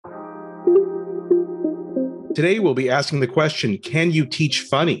Today, we'll be asking the question, can you teach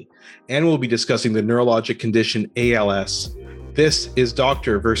funny? And we'll be discussing the neurologic condition ALS. This is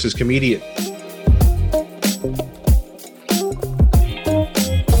Doctor versus Comedian.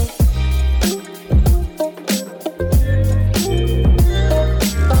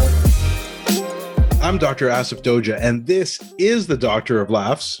 I'm Dr. Asif Doja, and this is the Doctor of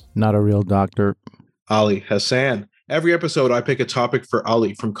Laughs. Not a real doctor. Ali Hassan. Every episode, I pick a topic for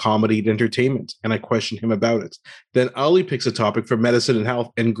Ali from comedy and entertainment, and I question him about it. Then Ali picks a topic from medicine and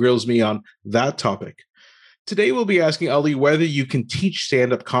health and grills me on that topic. Today, we'll be asking Ali whether you can teach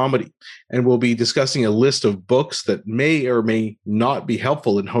stand-up comedy, and we'll be discussing a list of books that may or may not be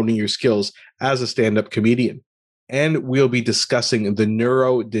helpful in honing your skills as a stand-up comedian. And we'll be discussing the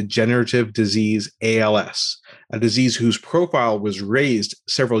neurodegenerative disease ALS, a disease whose profile was raised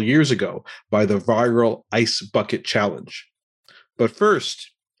several years ago by the viral Ice Bucket Challenge. But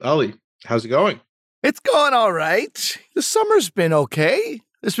first, Ali, how's it going? It's going all right. The summer's been okay.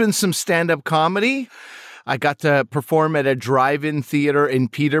 There's been some stand-up comedy. I got to perform at a drive-in theater in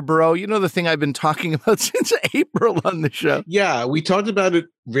Peterborough. You know, the thing I've been talking about since April on the show. Yeah, we talked about it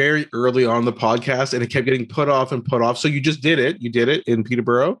very early on the podcast, and it kept getting put off and put off. So you just did it. You did it in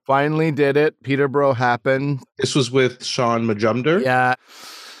Peterborough. Finally did it. Peterborough happened. This was with Sean Majumder. Yeah.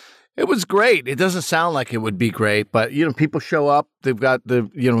 It was great. It doesn't sound like it would be great, but, you know, people show up. They've got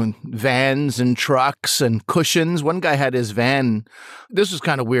vans and trucks and cushions. One guy had his van. This was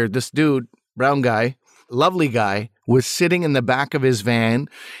kind of weird. This dude, brown guy, lovely guy, was sitting in the back of his van,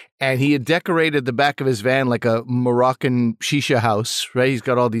 and he had decorated the back of his van like a Moroccan shisha house, right? He's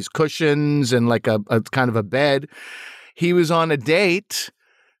got all these cushions and like a kind of a bed. He was on a date.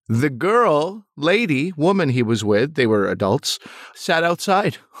 The woman he was with, they were adults, sat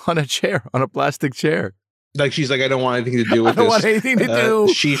outside on a chair, on a plastic chair. Like, she's like, I don't want anything to do with this. I don't want anything to do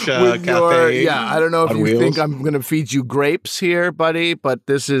shisha with cafe. I don't know if you wheels. think I'm going to feed you grapes here, buddy, but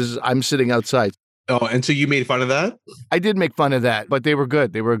I'm sitting outside. Oh, and so you made fun of that? I did make fun of that, but they were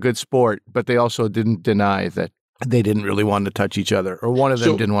good. They were a good sport, but they also didn't deny that they didn't really want to touch each other, or one of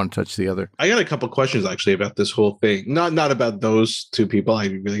them didn't want to touch the other. I got a couple questions actually about this whole thing. Not about those two people. I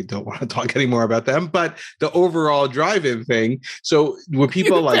really don't want to talk anymore about them, but the overall drive-in thing. So were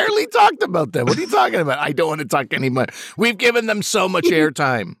people you barely talked about them. What are you talking about? I don't want to talk anymore. We've given them so much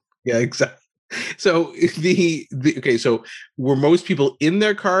airtime. Yeah, exactly. So so were most people in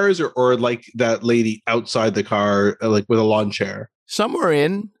their cars or like that lady outside the car, like with a lawn chair? Some were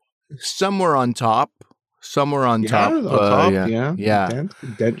in, some were on top. Somewhere on top. Yeah.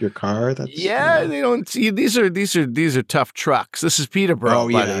 Dent your car. They don't see. These are tough trucks. This is Peterborough. Oh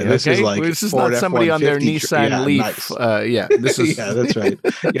yeah, buddy, this is like this is not somebody on their Nissan Leaf. Nice. This is yeah, that's right.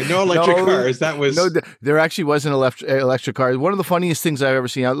 Yeah, no electric cars. That was there actually was an electric car. One of the funniest things I've ever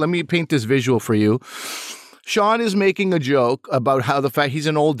seen. Let me paint this visual for you. Sean is making a joke about how the fact he's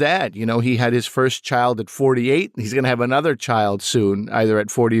an old dad. You know, he had his first child at 48. He's going to have another child soon, either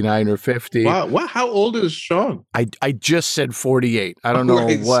at 49 or 50. Wow. How old is Sean? I just said 48. I don't know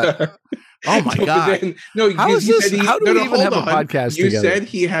what. Sorry. Oh, my God. How is this? How do we even have a podcast together? You said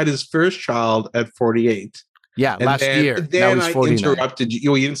he had his first child at 48. Yeah, last year. Then I interrupted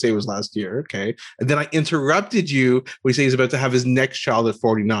you. You didn't say it was last year. Okay. And then I interrupted you when you say he's about to have his next child at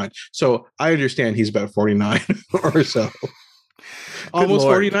 49. So I understand he's about 49 or so. Almost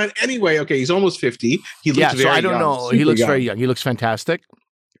 49. Anyway, okay, he's almost 50. He looks very young. I don't know. He looks very young. He looks fantastic.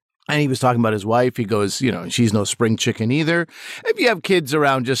 And he was talking about his wife. He goes, she's no spring chicken either. If you have kids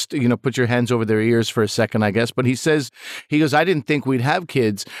around, just, put your hands over their ears for a second, I guess. But he goes, I didn't think we'd have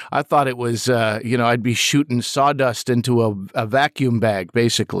kids. I thought it was, I'd be shooting sawdust into a vacuum bag,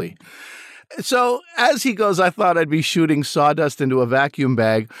 basically. So as he goes, I thought I'd be shooting sawdust into a vacuum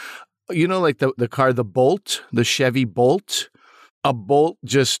bag. Like the car, the Bolt, the Chevy Bolt, a Bolt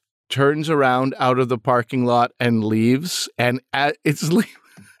just turns around out of the parking lot and leaves. And it's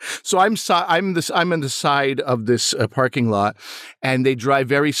So I'm on the side of this parking lot, and they drive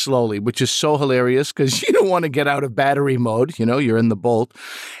very slowly, which is so hilarious because you don't want to get out of battery mode. You're in the Bolt.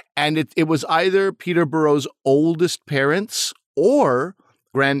 And it was either Peterborough's oldest parents or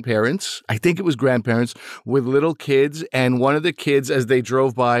grandparents. I think it was grandparents with little kids. And one of the kids, as they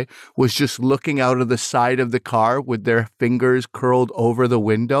drove by, was just looking out of the side of the car with their fingers curled over the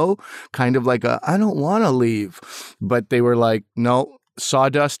window, kind of like I don't want to leave. But they were like, no.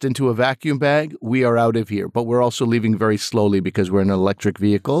 Sawdust into a vacuum bag, we are out of here. But we're also leaving very slowly because we're in an electric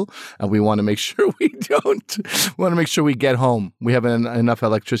vehicle and we want to make sure we get home. We have enough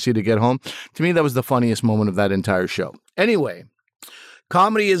electricity to get home. To me, that was the funniest moment of that entire show. Anyway,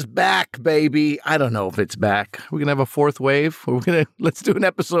 Comedy is back, baby. I don't know if it's back. We're going to have a fourth wave. Let's do an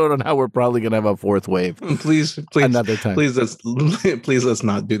episode on how we're probably going to have a fourth wave. Please, another time. Please let's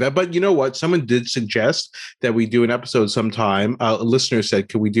not do that. But you know what? Someone did suggest that we do an episode sometime. A listener said,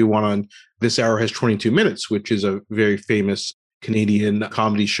 "Could we do one on This Hour Has 22 Minutes," which is a very famous Canadian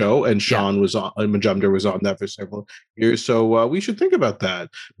comedy show, and Sean was on, Majumdar was on that for several years. So we should think about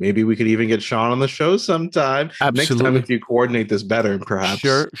that. Maybe we could even get Sean on the show sometime. Absolutely. Next time, if you coordinate this better, perhaps.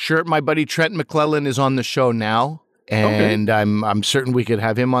 Sure. My buddy Trent McClellan is on the show now. And okay. I'm certain we could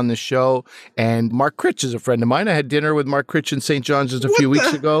have him on the show. And Mark Critch is a friend of mine. I had dinner with Mark Critch in St. John's just a few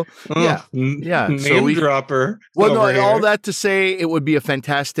weeks ago. Yeah. Name dropper. Well, no, all that to say it would be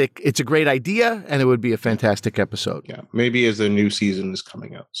it's a great idea, and it would be a fantastic episode. Yeah, maybe as the new season is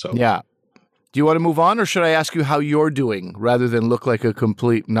coming out. So yeah. Do you want to move on, or should I ask you how you're doing rather than look like a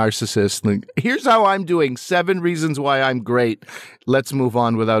complete narcissist? Like, here's how I'm doing. 7 reasons why I'm great. Let's move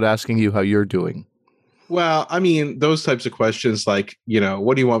on without asking you how you're doing. Well, I mean, those types of questions, like,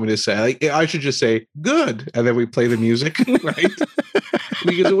 what do you want me to say? Like, I should just say good, and then we play the music, right?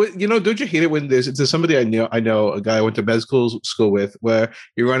 Because don't you hate it when there's somebody I know a guy I went to med school with, where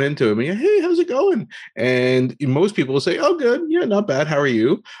you run into him and you, hey, how's it going? And most people will say, oh, good, yeah, not bad. How are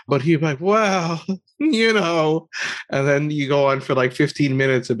you? But he's like, wow, and then you go on for like 15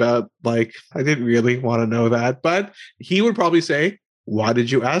 minutes about like, I didn't really want to know that, but he would probably say, why did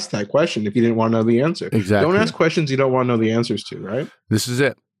you ask that question if you didn't want to know the answer? Exactly. Don't ask questions you don't want to know the answers to, right? This is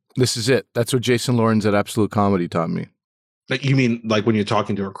it. That's what Jason Lawrence at Absolute Comedy taught me. Like, you mean like when you're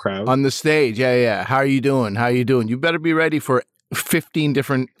talking to a crowd? On the stage, yeah. How are you doing? You better be ready for 15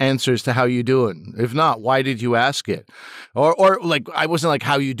 different answers to how you doing. If not, why did you ask it? Or like, I wasn't like,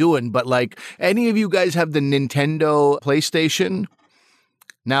 how you doing? But like, any of you guys have the Nintendo PlayStation?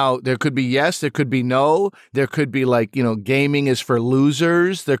 Now, there could be yes, there could be no, there could be like, gaming is for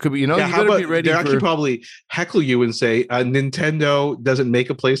losers. There could be, you better be ready. They'll actually probably heckle you and say, Nintendo doesn't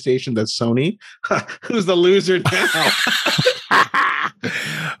make a PlayStation, that's Sony. Who's the loser now?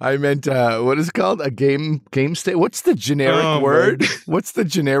 I meant, what is it called? A game state? What's the generic word? What's the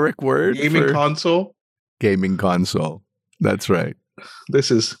generic word? Console? Gaming console. That's right. This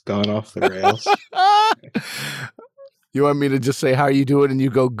has gone off the rails. You want me to just say, how are you doing? And you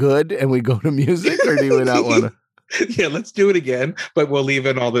go, good, and we go to music? Or do you not want to? Yeah, let's do it again, but we'll leave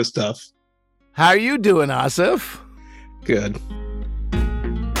in all this stuff. How are you doing, Asif? Good.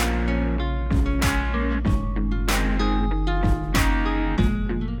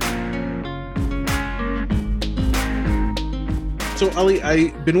 So, Ali,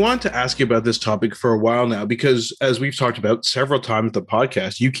 I've been wanting to ask you about this topic for a while now, because as we've talked about several times in the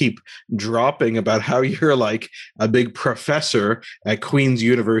podcast, you keep dropping about how you're like a big professor at Queen's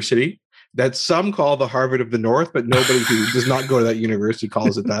University that some call the Harvard of the North, but nobody who does not go to that university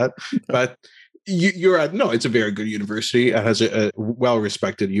calls it that. But it's a very good university. It has a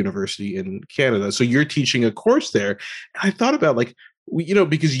well-respected university in Canada. So you're teaching a course there. And I thought about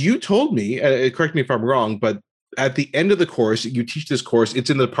because you told me, correct me if I'm wrong, but at the end of the course, you teach this course. It's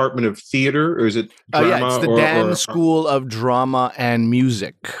in the Department of Theater, or is it drama? It's the Dan School of Drama and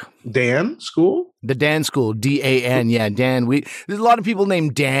Music. Dan School? The Dan School, D-A-N. Yeah, Dan. There's a lot of people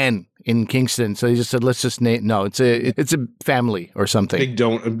named Dan in Kingston, so they just said, let's just name. No, it's a family or something. Big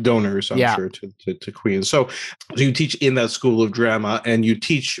donors, I'm sure, to Queen. So you teach in that School of Drama, and you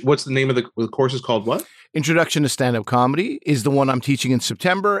teach. What's the name of the course? Is called what? Introduction to Stand-Up Comedy is the one I'm teaching in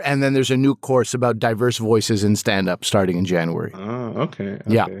September, and then there's a new course about diverse voices in stand-up starting in January. Oh, okay.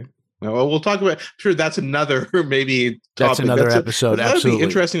 Yeah. Well, we'll talk about. Sure, that's another maybe topic. That's another episode. That would absolutely be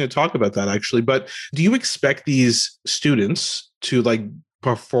interesting to talk about that actually. But do you expect these students to like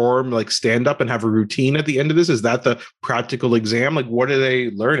perform like stand-up and have a routine at the end of this? Is that the practical exam? Like, what are they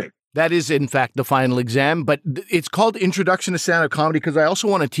learning? That is, in fact, the final exam, but it's called Introduction to Stand-Up Comedy because I also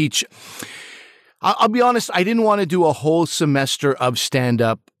want to teach. I'll be honest, I didn't want to do a whole semester of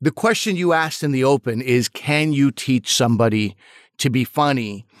stand-up. The question you asked in the open is, can you teach somebody to be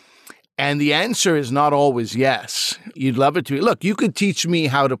funny? And the answer is not always yes. You'd love it to be. Look, you could teach me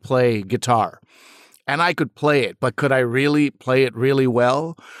how to play guitar, and I could play it, but could I really play it really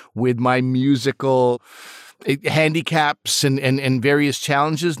well with my musical handicaps and various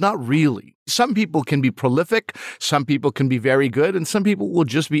challenges? Not really. Some people can be prolific, some people can be very good, and some people will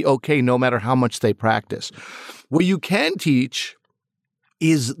just be okay no matter how much they practice. What you can teach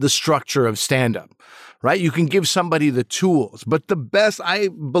is the structure of stand-up, right? You can give somebody the tools. But the best, I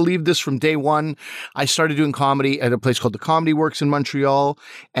believe this from day one. I started doing comedy at a place called the Comedy Works in Montreal.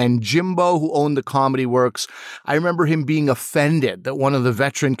 And Jimbo, who owned the Comedy Works, I remember him being offended that one of the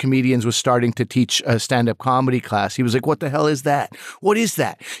veteran comedians was starting to teach a stand-up comedy class. He was like, what the hell is that? What is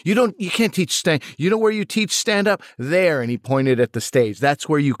that? You can't teach you know where you teach stand-up? There. And he pointed at the stage. That's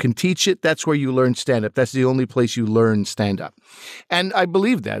where you can teach it. That's where you learn stand-up. That's the only place you learn stand-up. And I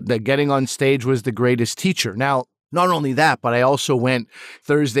believe that getting on stage was the greatest teacher. Now, not only that, but I also went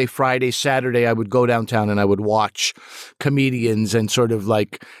Thursday, Friday, Saturday. I would go downtown and I would watch comedians and sort of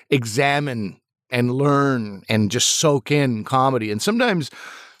like examine and learn and just soak in comedy. And sometimes,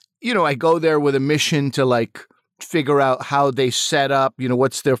 I go there with a mission to like figure out how they set up,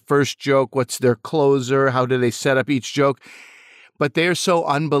 what's their first joke, what's their closer, how do they set up each joke. But they're so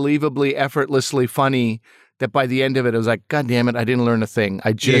unbelievably effortlessly funny that by the end of it, I was like, God damn it, I didn't learn a thing.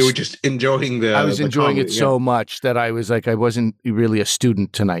 You were just enjoying I was enjoying comedy, it so much that I was like, I wasn't really a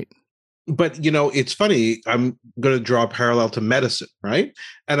student tonight. But, it's funny. I'm going to draw a parallel to medicine, right?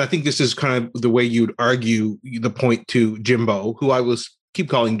 And I think this is kind of the way you'd argue the point to Jimbo, who I was keep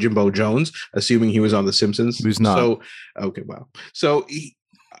calling Jimbo Jones, assuming he was on The Simpsons. He was not. So, okay, wow. So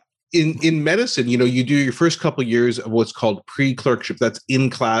in medicine, you do your first couple of years of what's called pre-clerkship. That's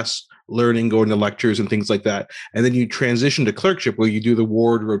in-class learning, going to lectures and things like that. And then you transition to clerkship where you do the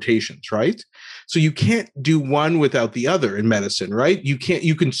ward rotations, right? So you can't do one without the other in medicine, right? You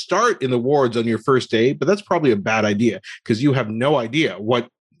can start in the wards on your first day, but that's probably a bad idea because you have no idea what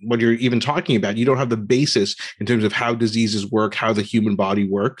you're even talking about. You don't have the basis in terms of how diseases work, how the human body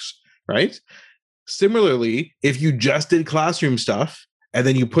works, right? Similarly, if you just did classroom stuff and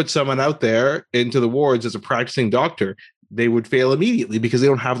then you put someone out there into the wards as a practicing doctor, they would fail immediately because they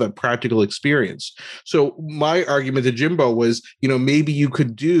don't have that practical experience. So my argument to Jimbo was, maybe you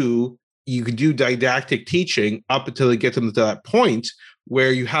could do didactic teaching up until they get them to that point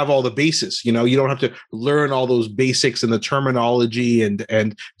where you have all the basis. You don't have to learn all those basics and the terminology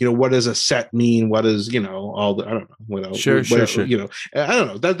and what does a set mean? What is all the, I don't know. Sure. I don't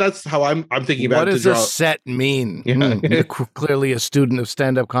know. That's how I'm thinking about. What does a set mean? Yeah. You're clearly a student of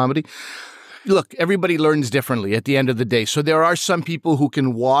stand-up comedy. Look, everybody learns differently at the end of the day. So there are some people who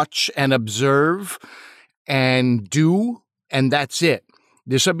can watch and observe and do, and that's it.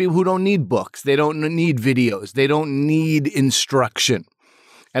 There's some people who don't need books. They don't need videos. They don't need instruction.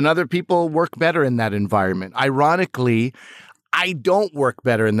 And other people work better in that environment. Ironically, I don't work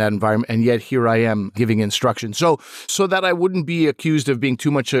better in that environment, and yet here I am giving instruction. So that I wouldn't be accused of being too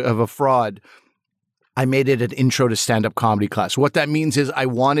much of a fraud, I made it an intro to stand-up comedy class. What that means is I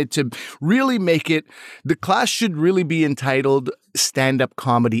wanted to really make it, the class should really be entitled Stand-up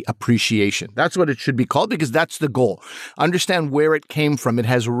Comedy Appreciation. That's what it should be called because that's the goal. Understand where it came from. It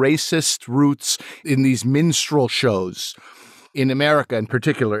has racist roots in these minstrel shows in America in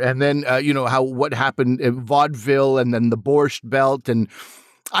particular. And then, what happened in vaudeville and then the Borscht Belt. And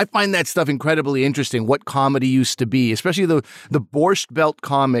I find that stuff incredibly interesting, what comedy used to be, especially the Borscht Belt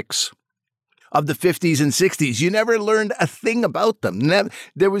comics of the 50s and 60s. You never learned a thing about them.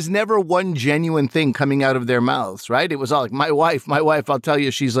 There was never one genuine thing coming out of their mouths, right? It was all like, my wife, I'll tell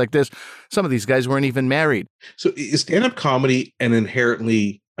you, she's like this. Some of these guys weren't even married. So is stand-up comedy an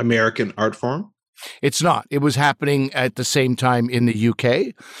inherently American art form? It's not. It was happening at the same time in the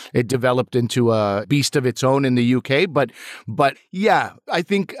UK. It developed into a beast of its own in the UK. But yeah, I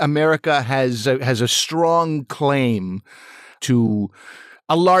think America has a strong claim to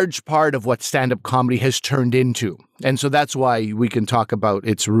a large part of what stand-up comedy has turned into. And so that's why we can talk about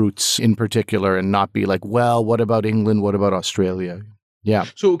its roots in particular and not be like, well, what about England? What about Australia? Yeah.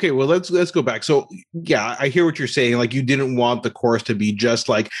 So, okay, well, let's go back. So, yeah, I hear what you're saying. Like, you didn't want the course to be just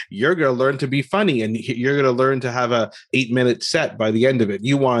like, you're going to learn to be funny and you're going to learn to have a 8-minute set by the end of it.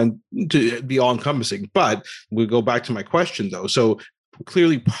 You want to be all encompassing. But we'll go back to my question, though. So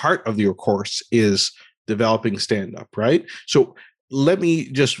clearly part of your course is developing stand-up, right? So let me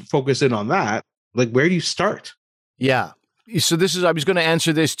just focus in on that. Like, where do you start? Yeah. So I was going to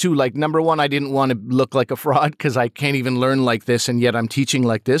answer this too. Like, number one, I didn't want to look like a fraud because I can't even learn like this and yet I'm teaching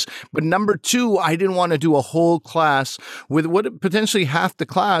like this. But number two, I didn't want to do a whole class with what potentially half the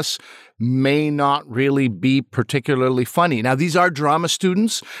class may not really be particularly funny. Now, these are drama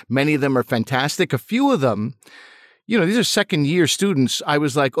students. Many of them are fantastic. A few of them, these are second-year students. I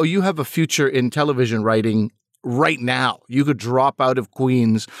was like, oh, you have a future in television writing right now. You could drop out of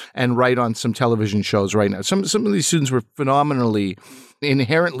Queens and write on some television shows right now. Some of these students were phenomenally,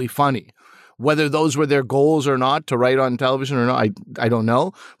 inherently funny. Whether those were their goals or not, to write on television or not, I don't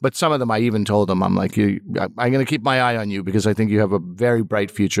know. But some of them, I even told them, I'm like, I'm going to keep my eye on you because I think you have a very bright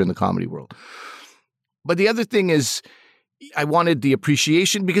future in the comedy world. But the other thing is, I wanted the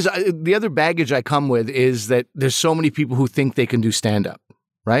appreciation because the other baggage I come with is that there's so many people who think they can do stand-up,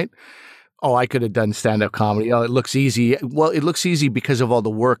 right? Oh, I could have done stand-up comedy. Oh, it looks easy. Well, it looks easy because of all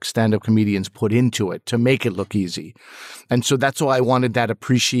the work stand-up comedians put into it to make it look easy. And so that's why I wanted that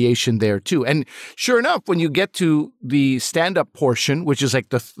appreciation there too. And sure enough, when you get to the stand-up portion, which is like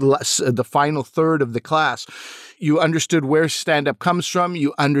the final third of the class, you understood where stand-up comes from.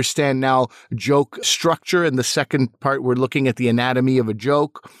 You understand now joke structure. In the second part, we're looking at the anatomy of a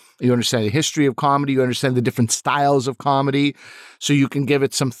joke. You understand the history of comedy. You understand the different styles of comedy. So you can give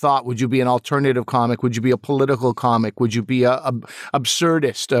it some thought. Would you be an alternative comic? Would you be a political comic? Would you be a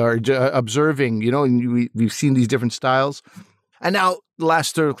absurdist or observing? You know, and we've seen these different styles. And now the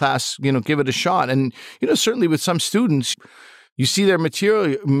last third of class, you know, give it a shot. And, you know, certainly with some students, you see their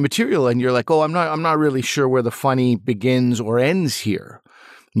material and you're like, oh, I'm not really sure where the funny begins or ends here.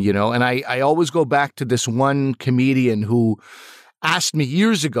 You know, and I always go back to this one comedian who asked me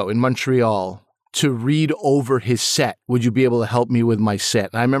years ago in Montreal to read over his set. Would you be able to help me with my set?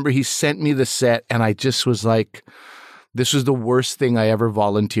 And I remember he sent me the set and I just was like, this was the worst thing I ever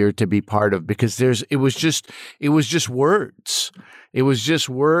volunteered to be part of because it was just words. It was just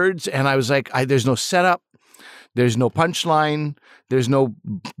words. And I was like, there's no setup. There's no punchline. There's no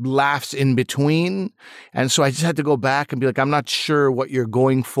laughs in between. And so I just had to go back and be like, I'm not sure what you're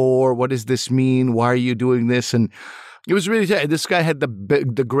going for. What does this mean? Why are you doing this? And it was really, this guy had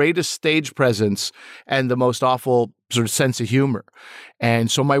the greatest stage presence and the most awful sort of sense of humor.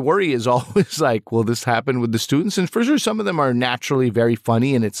 And so my worry is always like, will this happen with the students? And for sure, some of them are naturally very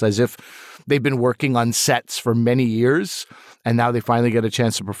funny. And it's as if they've been working on sets for many years and now they finally get a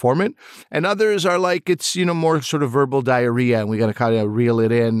chance to perform it. And others are like, it's, you know, more sort of verbal diarrhea and we got to kind of reel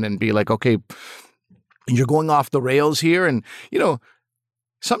it in and be like, okay, you're going off the rails here. And, you know,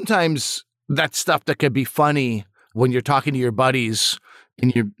 sometimes that stuff that could be funny when you're talking to your buddies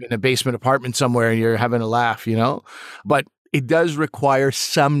in a basement apartment somewhere and you're having a laugh, you know, but it does require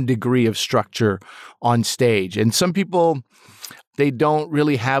some degree of structure on stage. And some people, they don't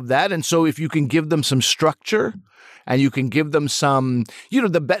really have that. And so if you can give them some structure and you can give them some, you know,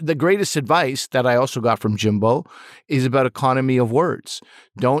 the greatest advice that I also got from Jimbo is about economy of words.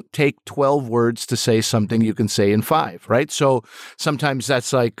 Don't take 12 words to say something you can say in 5, right? So sometimes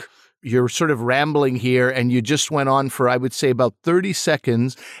that's like, you're sort of rambling here and you just went on for, I would say, about 30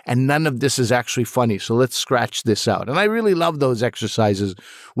 seconds and none of this is actually funny. So let's scratch this out. And I really love those exercises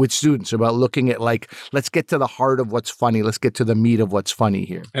with students about looking at like, let's get to the heart of what's funny. Let's get to the meat of what's funny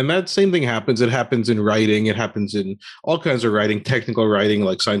here. And that same thing happens. It happens in writing. It happens in all kinds of writing, technical writing,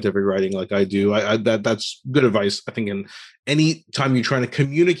 like scientific writing, like I do. That's good advice. I think in any time you're trying to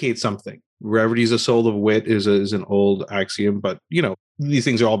communicate something, brevity is a soul of wit is an old axiom, but you know, these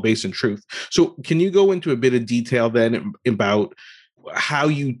things are all based in truth. So can you go into a bit of detail then about how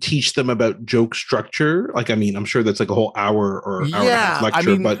you teach them about joke structure? Like, I mean, I'm sure that's like a whole hour or hour and a half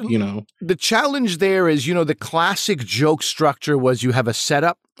lecture, but you know. The challenge there is, you know, the classic joke structure was you have a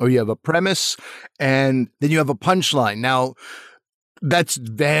setup or you have a premise and then you have a punchline. Now, that's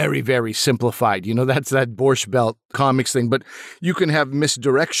very, very simplified. You know, that's that Borscht Belt comics thing, but you can have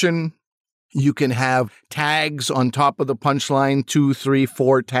misdirection. You can have tags on top of the punchline, 2, 3,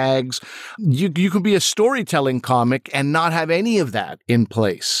 4 tags. You can be a storytelling comic and not have any of that in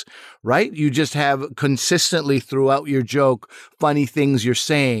place, right? You just have consistently throughout your joke funny things you're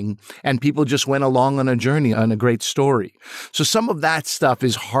saying, and people just went along on a journey on a great story. So some of that stuff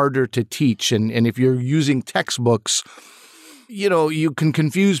is harder to teach. And if you're using textbooks, you know, you can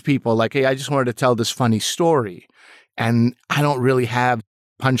confuse people like, hey, I just wanted to tell this funny story. And I don't really have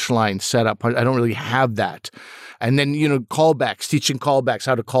punchline setup. I don't really have that. And then, you know, callbacks, teaching callbacks,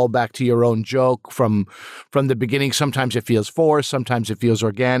 how to call back to your own joke from the beginning. Sometimes it feels forced, sometimes it feels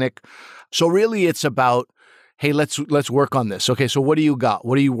organic. So really it's about, hey, let's work on this. Okay, so what do you got?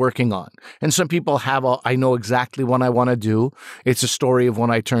 What are you working on? And some people have I know exactly what I want to do. It's a story of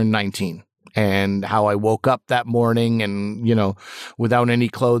when I turned 19. And how I woke up that morning and, you know, without any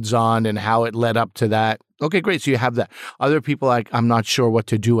clothes on and how it led up to that. Okay, great. So you have that. Other people, like, I'm not sure what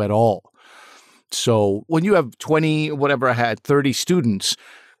to do at all. So when you have 20, whatever I had, 30 students,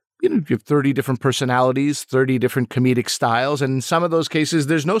 you know, you have 30 different personalities, 30 different comedic styles. And in some of those cases,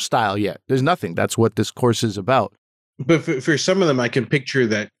 there's no style yet. There's nothing. That's what this course is about. But for some of them, I can picture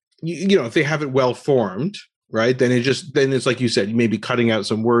that, you know, if they have it well formed, right, then it's like you said, maybe cutting out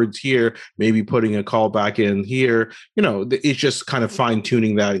some words here, maybe putting a call back in here, you know, it's just kind of fine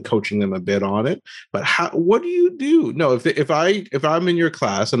tuning that and coaching them a bit on it. But what do you do? No, if I'm in your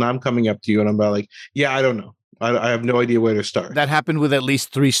class and I'm coming up to you and I'm about like, yeah, I don't know. I have no idea where to start. That happened with at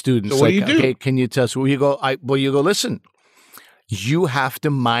least 3 students. So what do you do? Okay, can you tell us? Well, you go, listen, you have to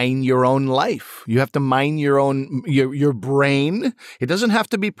mine your own life. You have to mine your brain. It doesn't have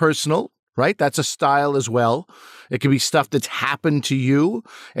to be personal, right? That's a style as well. It could be stuff that's happened to you.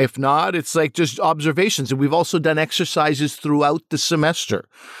 If not, it's like just observations. And we've also done exercises throughout the semester,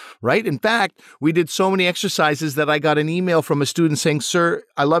 right? In fact, we did so many exercises that I got an email from a student saying, "Sir,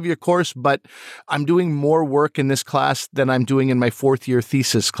 I love your course, but I'm doing more work in this class than I'm doing in my 4th year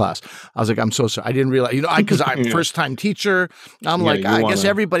thesis class." I was like, "I'm so sorry. I didn't realize, because I'm Yeah. first time teacher. I'm Yeah, like, you I guess wanna-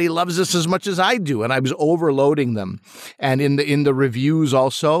 everybody loves this as much as I do." And I was overloading them. And in the reviews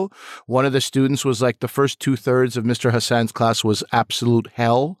also, one of the students was like, the first 2/3 of Mr. Hassan's class was absolute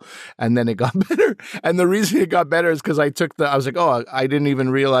hell. And then it got better. And the reason it got better is because I was like, oh, I didn't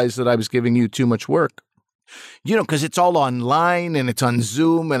even realize that I was giving you too much work. Because it's all online and it's on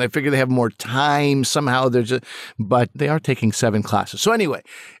Zoom, and I figure they have more time somehow. But they are taking 7 classes. So anyway,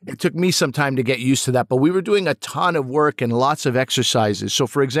 it took me some time to get used to that. But we were doing a ton of work and lots of exercises. So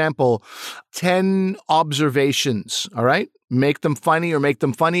for example, 10 observations, all right? Make them funny or make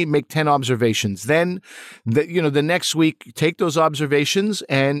them funny, make 10 observations. Then, the next week, take those observations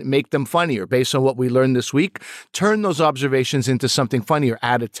and make them funnier based on what we learned this week. Turn those observations into something funnier.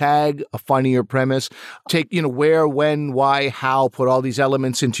 Add a tag, a funnier premise. Take, where, when, why, how, put all these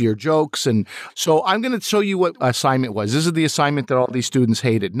elements into your jokes. And so I'm going to show you what assignment was. This is the assignment that all these students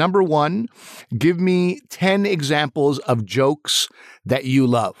hated. Number 1, give me 10 examples of jokes that you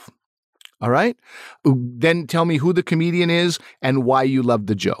love. All right? Then tell me who the comedian is and why you love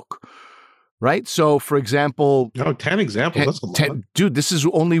the joke. Right? So, for example... 10 examples. That's a lot. Dude, this is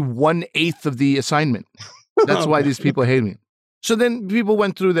only 1/8 of the assignment. That's why these people hate me. So then people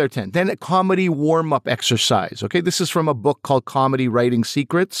went through their 10. Then a comedy warm-up exercise. Okay? This is from a book called Comedy Writing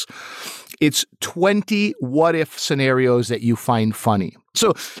Secrets. It's 20 what-if scenarios that you find funny.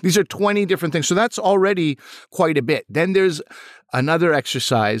 So these are 20 different things. So that's already quite a bit. Then there's another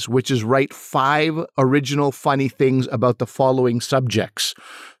exercise, which is write 5 original funny things about the following subjects: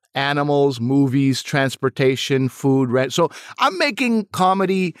 animals, movies, transportation, food, rent. So I'm making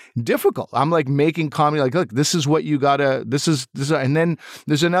comedy difficult. I'm like making comedy like, look, this is what you gotta, this is. And then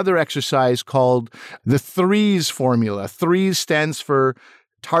there's another exercise called the 3s formula. 3s stands for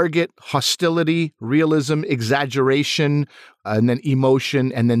target, hostility, realism, exaggeration, and then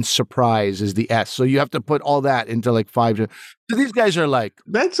emotion, and then surprise is the S. So you have to put all that into like 5. So these guys are like...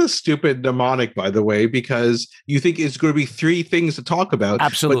 That's a stupid mnemonic, by the way, because you think it's going to be 3 things to talk about.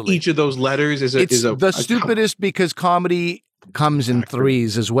 Absolutely. But each of those letters is the stupidest because comedy comes in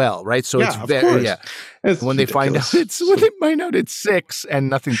 3s as well, right? So it's very, It's when ridiculous. they find out it's 6 and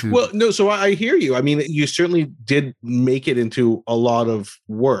nothing to do. Well, no, so I hear you. I mean, you certainly did make it into a lot of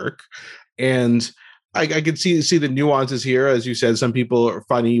work, and I could see the nuances here. As you said, some people are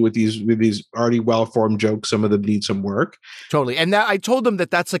funny with these already well-formed jokes. Some of them need some work. Totally. And I told them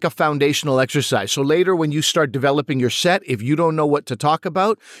that that's like a foundational exercise. So later when you start developing your set, if you don't know what to talk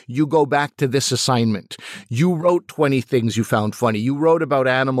about, you go back to this assignment. You wrote 20 things you found funny. You wrote about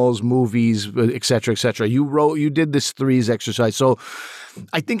animals, movies, et cetera, et cetera. You did this 3s exercise. So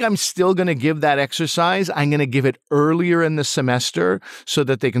I think I'm still going to give that exercise. I'm going to give it earlier in the semester so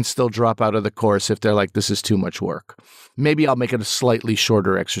that they can still drop out of the course if they're like, this is too much work. Maybe I'll make it a slightly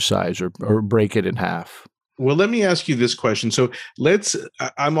shorter exercise or break it in half. Well, let me ask you this question. So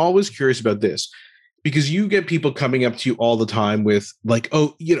I'm always curious about this, because you get people coming up to you all the time with like,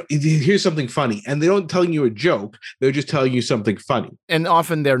 oh, here's something funny. And they don't telling you a joke. They're just telling you something funny. And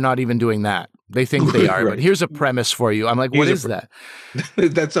often they're not even doing that. They think they are, Right. But here's a premise for you. I'm like, what is that?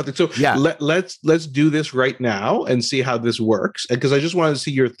 That's something. So Yeah. let's do this right now and see how this works. Because I just wanted to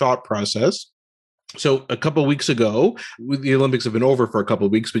see your thought process. So a couple of weeks ago, the Olympics have been over for a couple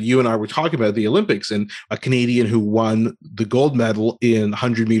of weeks, but you and I were talking about the Olympics, and a Canadian who won the gold medal in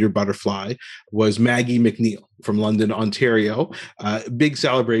 100-meter butterfly was Maggie McNeil from London, Ontario. Big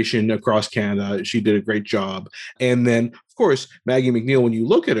celebration across Canada. She did a great job. And then, of course, Maggie McNeil, when you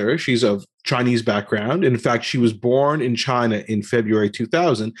look at her, she's of Chinese background. In fact, she was born in China in February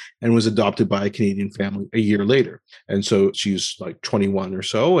 2000 and was adopted by a Canadian family a year later. And so she's like 21 or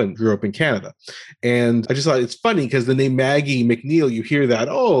so and grew up in Canada. And I just thought it's funny because the name Maggie McNeil, you hear that,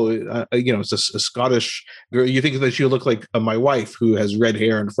 it's a Scottish girl. You think that she'll look like my wife who has red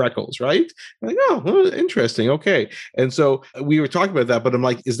hair and freckles, right? I'm like, oh, interesting. Okay. And so we were talking about that, but I'm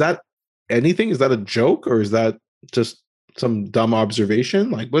like, is that anything? Is that a joke, or is that just some dumb observation?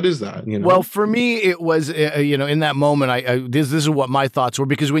 Like, what is that? Well, for me, it was, in that moment, this is what my thoughts were,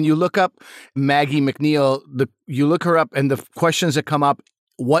 because when you look up Maggie McNeil, you look her up and the questions that come up,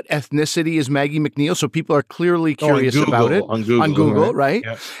 what ethnicity is Maggie MacNeil? So people are clearly curious about it. On Google, right?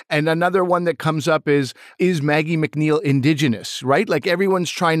 Yeah. And another one that comes up is Maggie MacNeil indigenous, right? Like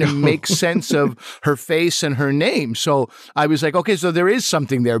everyone's trying to make sense of her face and her name. So I was like, okay, so there is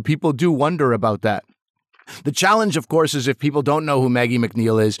something there. People do wonder about that. The challenge, of course, is if people don't know who Maggie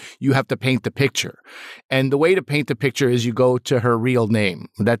MacNeil is, you have to paint the picture. And the way to paint the picture is you go to her real name.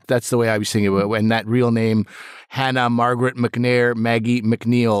 That's the way I was thinking about it. And that real name, Hannah Margaret McNair, Maggie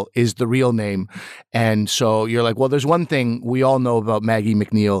MacNeil, is the real name. And so you're like, well, there's one thing we all know about Maggie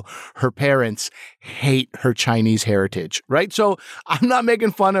MacNeil. Her parents hate her Chinese heritage, right? So I'm not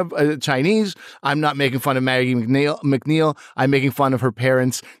making fun of Chinese. I'm not making fun of Maggie MacNeil. I'm making fun of her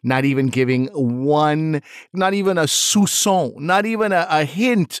parents not even giving not even a soupçon, not even a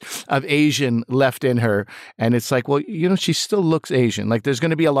hint of Asian left in her. And it's like, well, she still looks Asian. Like there's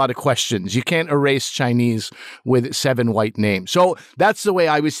going to be a lot of questions. You can't erase Chinese with 7 white names. So that's the way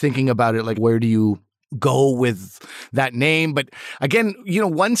I was thinking about it. Like, where do you go with that name? But again,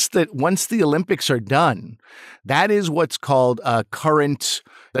 once the Olympics are done, that is what's called a current,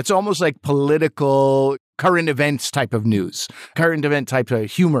 that's almost like political current events type of news, current event type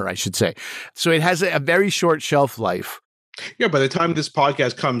of humor, I should say. So it has a very short shelf life. Yeah, by the time this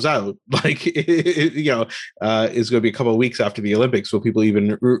podcast comes out, like it's going to be a couple of weeks after the Olympics. Will people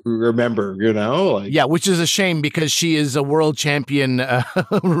even remember? Which is a shame because she is a world champion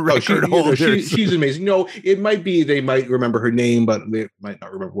record holder. She's amazing. No, it might be they might remember her name, but they might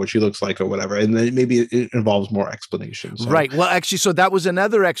not remember what she looks like or whatever. And then maybe it involves more explanations. So. Right. Well, actually, so that was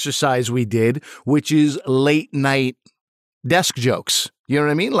another exercise we did, which is late night desk jokes. You know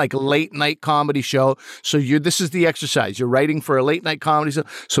what I mean? Like a late night comedy show. So this is the exercise. You're writing for a late night comedy show.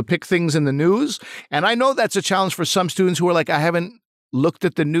 So pick things in the news. And I know that's a challenge for some students who are like, I haven't looked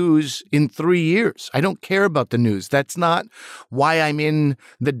at the news in 3 years. I don't care about the news. That's not why I'm in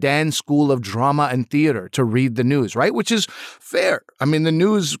the Dan School of Drama and Theater, to read the news, right? Which is fair. I mean, the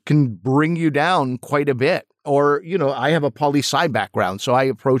news can bring you down quite a bit. Or, I have a poli-sci background, so I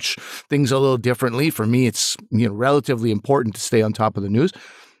approach things a little differently. For me, it's, relatively important to stay on top of the news.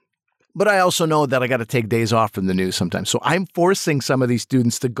 But I also know that I got to take days off from the news sometimes. So I'm forcing some of these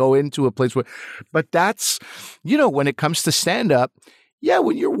students to go into a place where, but that's, when it comes to stand-up,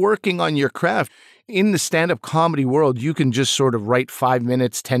 when you're working on your craft, in the stand-up comedy world, you can just sort of write 5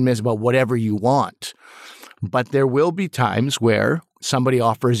 minutes, 10 minutes about whatever you want. But there will be times where somebody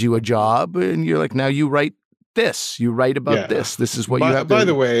offers you a job and you're like, now you write this, you write about this. This is what you have. By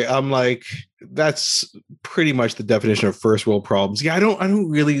the way, I'm like, that's pretty much the definition of first world problems. Yeah, I don't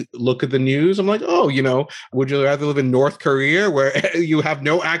really look at the news. I'm like, would you rather live in North Korea where you have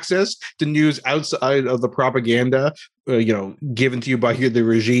no access to news outside of the propaganda, given to you by the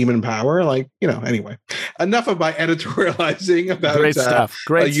regime in power? Like, anyway, enough of my editorializing about great stuff.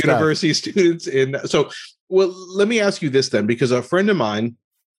 University students well, let me ask you this then, because a friend of mine,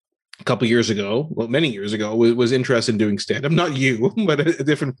 many years ago, was interested in doing stand-up. Not you, but a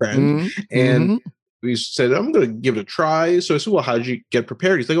different friend. Mm-hmm. And we said, I'm going to give it a try. So I said, well, how did you get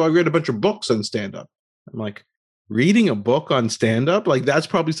prepared? He's like, I read a bunch of books on stand-up. I'm like, reading a book on stand-up? Like, that's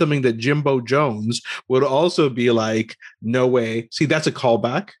probably something that Jimbo Jones would also be like, no way. See, that's a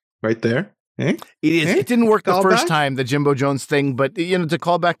callback right there. Eh? It is. It didn't work the first time, the Jimbo Jones thing, but to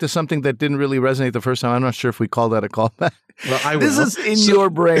call back to something that didn't really resonate the first time, I'm not sure if we call that a callback. Well, this is in your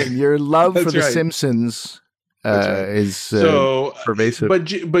brain. Your love for The Simpsons is pervasive. But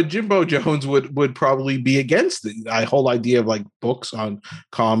Jimbo Jones would probably be against the whole idea of like books on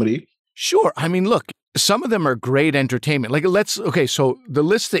comedy. Sure. I mean, look, some of them are great entertainment. So the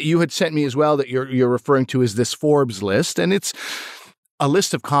list that you had sent me as well that you're referring to is this Forbes list, and it's a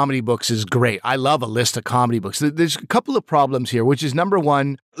list of comedy books is great. I love a list of comedy books. There's a couple of problems here, which is number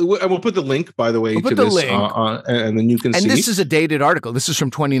one. And we'll put the link, by the way, to this, and then you can see. And this is a dated article. This is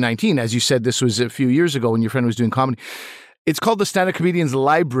from 2019. As you said, this was a few years ago when your friend was doing comedy. It's called The Stand-Up Comedian's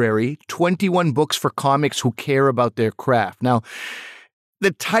Library, 21 Books for Comics Who Care About Their Craft. Now,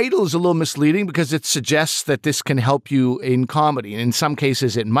 the title is a little misleading because it suggests that this can help you in comedy. And in some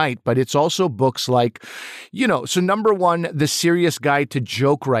cases it might, but it's also books like, so number one, The Serious Guide to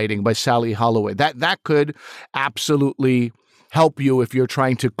Joke Writing by Sally Holloway. That could absolutely help you if you're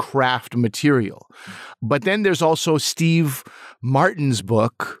trying to craft material. But then there's also Steve Martin's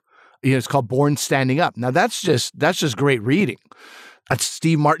book. It's called Born Standing Up. Now that's just great reading. That's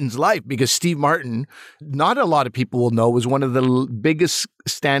Steve Martin's life, because Steve Martin, not a lot of people will know, was one of the biggest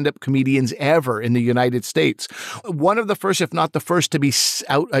stand-up comedians ever in the United States. One of the first, if not the first, to be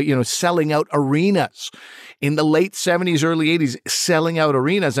selling out arenas in the late 70s, early 80s, selling out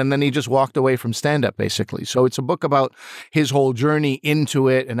arenas. And then he just walked away from stand-up, basically. So it's a book about his whole journey into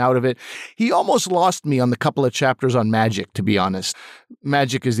it and out of it. He almost lost me on the couple of chapters on magic, to be honest.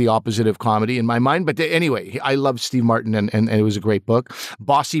 Magic is the opposite of comedy in my mind. But anyway, I love Steve Martin, and it was a great book.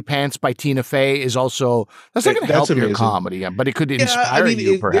 Bossy Pants by Tina Fey is also, that's not going to help your comedy, but it could inspire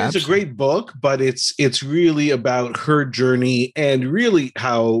you, perhaps. It's a great book, but it's really about her journey and really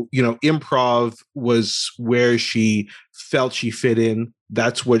how, improv was where she felt she fit in.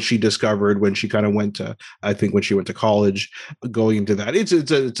 That's what she discovered when she kind of went to, I think when she went to college, going into that.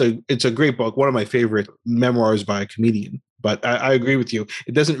 It's a great book. One of my favorite memoirs by a comedian. But I agree with you.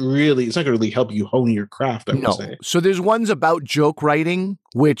 It's not going to really help you hone your craft, I would say. So there's ones about joke writing,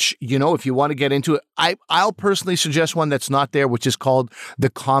 which, if you want to get into it, I'll personally suggest one that's not there, which is called the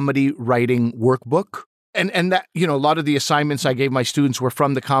Comedy Writing Workbook. And that, a lot of the assignments I gave my students were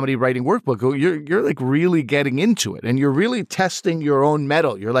from the Comedy Writing Workbook. You're like really getting into it, and you're really testing your own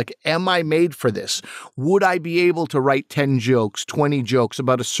mettle. You're like, am I made for this? Would I be able to write 10 jokes, 20 jokes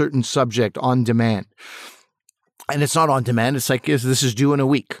about a certain subject on demand? And it's not on demand. It's like, this is due in a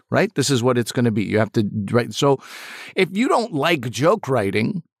week, right? This is what it's going to be. You have to write. So if you don't like joke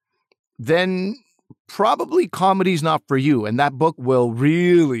writing, then probably comedy's not for you. And that book will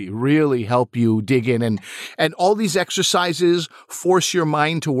really, really help you dig in. And all these exercises force your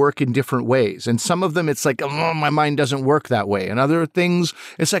mind to work in different ways. And some of them, it's like, oh, my mind doesn't work that way. And other things,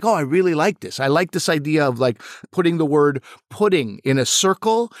 it's like, oh, I really like this. I like this idea of like putting the word pudding in a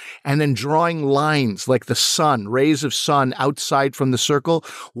circle and then drawing lines like the sun, rays of sun outside from the circle.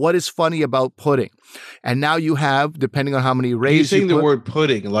 What is funny about pudding? And now you have, depending on how many rays you're saying the word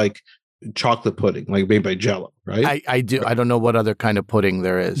pudding, like chocolate pudding, like made by Jell-O, right? I do. I don't know what other kind of pudding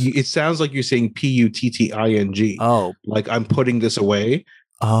there is. It sounds like you're saying Putting. Oh, like I'm putting this away.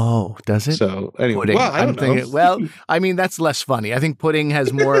 Oh, does it? So anyway, pudding. Well, I don't know. Well, I mean, that's less funny. I think pudding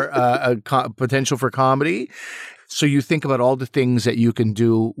has more potential for comedy. So you think about all the things that you can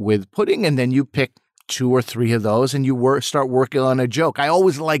do with pudding, and then you pick 2 or 3 of those and you start working on a joke. I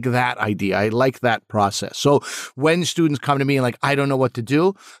always like that idea. I like that process. So when students come to me and like, I don't know what to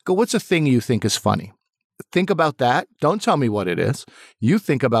do, go, what's a thing you think is funny? Think about that. Don't tell me what it is. You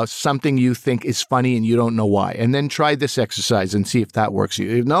think about something you think is funny and you don't know why. And then try this exercise and see if that works for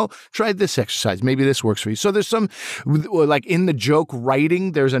you. No, try this exercise. Maybe this works for you. So there's some, like in the joke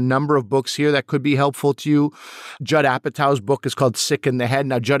writing, there's a number of books here that could be helpful to you. Judd Apatow's book is called Sick in the Head.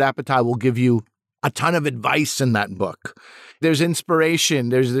 Now, Judd Apatow will give you a ton of advice in that book. There's inspiration.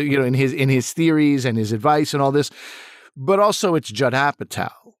 There's, in his theories and his advice and all this, but also it's Judd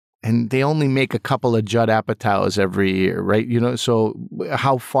Apatow. And they only make a couple of Judd Apatows every year, right? So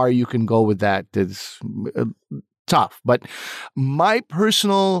how far you can go with that is tough. But my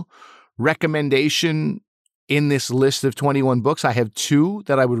personal recommendation in this list of 21 books, I have 2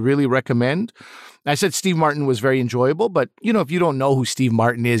 that I would really recommend. I said Steve Martin was very enjoyable, but if you don't know who Steve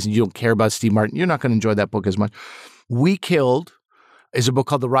Martin is and you don't care about Steve Martin, you're not going to enjoy that book as much. We Killed is a book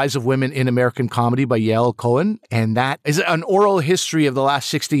called The Rise of Women in American Comedy by Yael Cohen, and that is an oral history of the last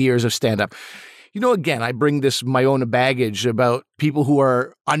 60 years of stand-up. Again, I bring my own baggage about people who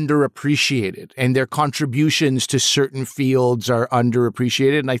are underappreciated and their contributions to certain fields are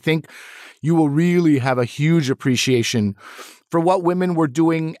underappreciated. And I think you will really have a huge appreciation for what women were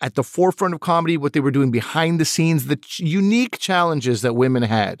doing at the forefront of comedy, what they were doing behind the scenes, the unique challenges that women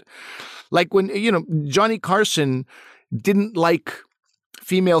had. Like when, Johnny Carson didn't like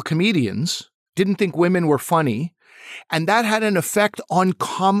female comedians, didn't think women were funny. And that had an effect on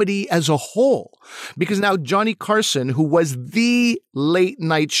comedy as a whole. Because now Johnny Carson, who was the late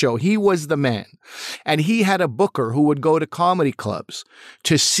night show, he was the man. And he had a booker who would go to comedy clubs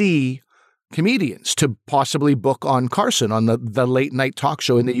to see comedians to possibly book on Carson on the late night talk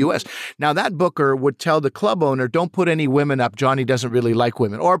show in the U.S. Now, that booker would tell the club owner, don't put any women up. Johnny doesn't really like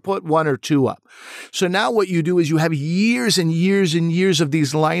women, or put 1 or 2 up. So now what you do is you have years and years and years of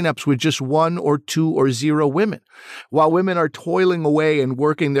these lineups with just 1 or 2 or 0 women. While women are toiling away and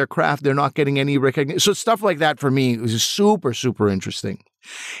working their craft, they're not getting any recognition. So stuff like that for me is super, super interesting.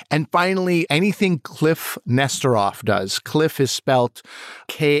 And finally, anything Cliff Nesteroff does. Cliff is spelt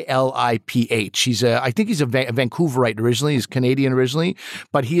Kliph. I think he's a Vancouverite originally. He's Canadian originally,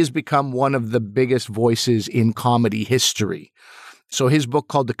 but he has become one of the biggest voices in comedy history. So his book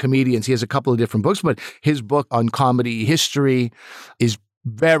called The Comedians, he has a couple of different books, but his book on comedy history is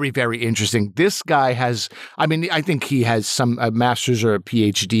Very, very interesting. This guy has, I mean, I think he has some a master's or a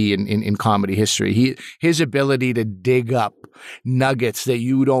PhD in comedy history. His ability to dig up nuggets that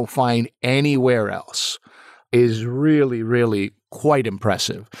you don't find anywhere else is really, really quite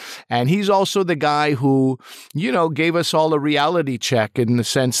impressive. And he's also the guy who, gave us all a reality check in the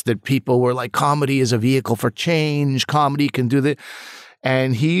sense that people were like, comedy is a vehicle for change. Comedy can do that.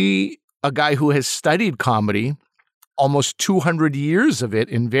 And a guy who has studied comedy, almost 200 years of it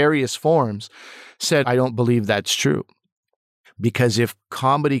in various forms, said, I don't believe that's true. Because if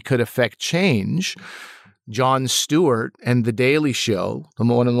comedy could affect change, Jon Stewart and The Daily Show,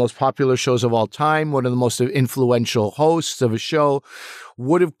 one of the most popular shows of all time, one of the most influential hosts of a show,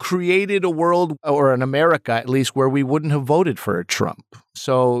 would have created a world, or an America at least, where we wouldn't have voted for a Trump.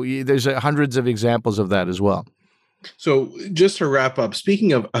 So there's hundreds of examples of that as well. So just to wrap up,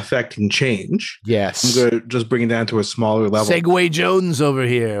 speaking of affecting change, yes, I'm going to just bring it down to a smaller level. Segway Jones over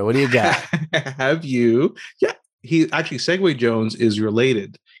here. What do you got? Have you? Yeah, Segway Jones is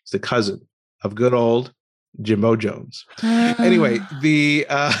related. He's the cousin of good old Jimbo Jones. Anyway, what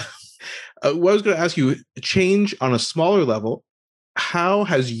I was going to ask you, change on a smaller level. How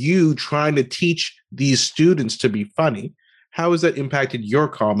has you trying to teach these students to be funny? How has that impacted your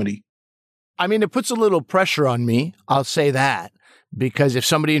comedy? I mean, it puts a little pressure on me. I'll say that. Because if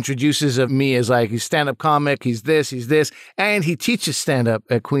somebody introduces me as like, he's stand-up comic, he's this, and he teaches stand-up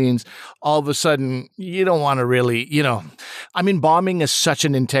at Queen's, all of a sudden, you don't want to really, I mean, bombing is such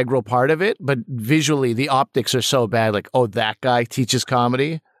an integral part of it, but visually, the optics are so bad. Like, oh, that guy teaches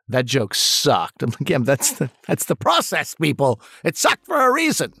comedy? That joke sucked. I'm like, yeah, that's the process, people. It sucked for a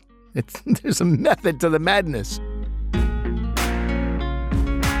reason. There's a method to the madness.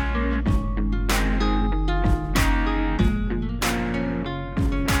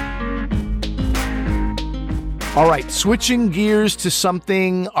 All right, switching gears to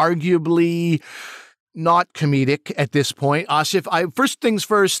something arguably not comedic at this point. Asif, first things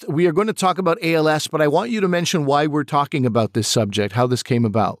first, we are going to talk about ALS, but I want you to mention why we're talking about this subject, how this came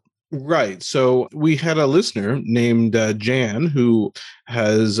about. Right. So we had a listener named Jan who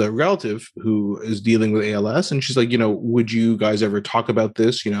has a relative who is dealing with ALS. And she's like, would you guys ever talk about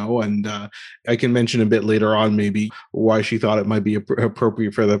this? And I can mention a bit later on maybe why she thought it might be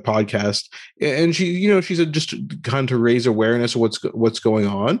appropriate for the podcast. And she said just kind of to raise awareness of what's going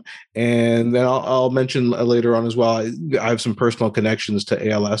on. And then I'll mention later on as well, I have some personal connections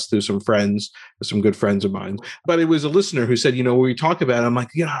to ALS through some friends, some good friends of mine. But it was a listener who said, when we talk about it, I'm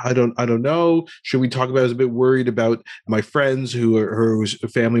like, I don't know. Should we talk about it? I was a bit worried about my friends whose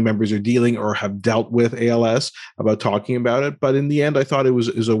family members are dealing or have dealt with ALS about talking about it. But in the end, I thought it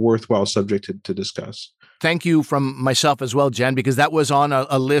was a worthwhile subject to discuss. Thank you from myself as well, Jen, because that was on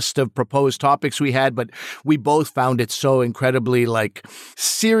a list of proposed topics we had, but we both found it so incredibly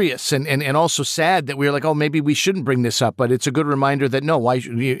serious and also sad that we were like, oh, maybe we shouldn't bring this up. But it's a good reminder that no,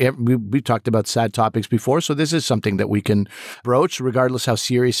 we talked about sad topics before. So this is something that we can broach regardless how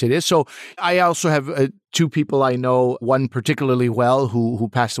serious it is. So I also have two people I know, one particularly well who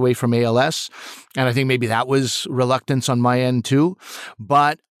passed away from ALS. And I think maybe that was reluctance on my end too.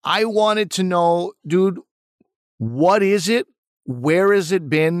 But I wanted to know, dude, what is it? Where has it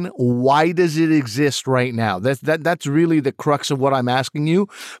been? Why does it exist right now? That's really the crux of what I'm asking you.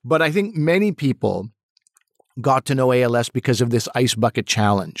 But I think many people got to know ALS because of this ice bucket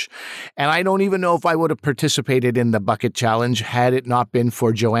challenge. And I don't even know if I would have participated in the bucket challenge had it not been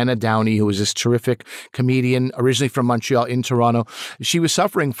for Joanna Downey, who was this terrific comedian, originally from Montreal in Toronto. She was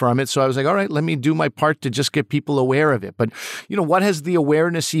suffering from it. So I was like, all right, let me do my part to just get people aware of it. But, what has the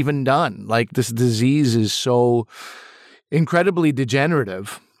awareness even done? Like, this disease is so incredibly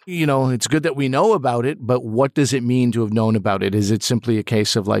degenerative. It's good that we know about it, but what does it mean to have known about it? Is it simply a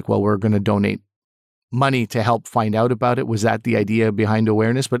case of like, well, we're going to donate money to help find out about it? Was that the idea behind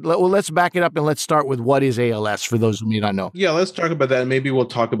awareness? But let's back it up and let's start with what is ALS for those who may not know. Yeah, let's talk about that. And maybe we'll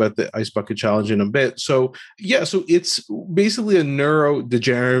talk about the Ice Bucket Challenge in a bit. So it's basically a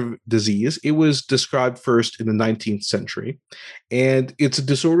neurodegenerative disease. It was described first in the 19th century. And it's a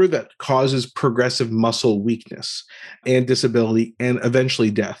disorder that causes progressive muscle weakness and disability and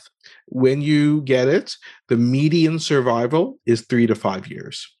eventually death. When you get it, the median survival is 3 to 5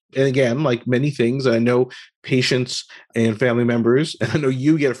 years. And again, like many things, I know patients and family members, and I know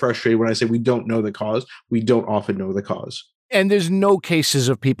you get frustrated when I say we don't know the cause. We don't often know the cause. And there's no cases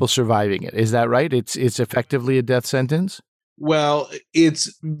of people surviving it. Is that right? It's effectively a death sentence? Well,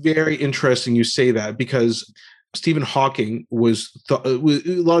 it's very interesting you say that because Stephen Hawking a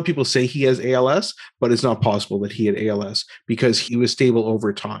lot of people say he has ALS, but it's not possible that he had ALS because he was stable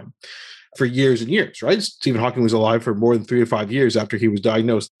over time. for years and years, right? Stephen Hawking was alive for more than 3 to 5 years after he was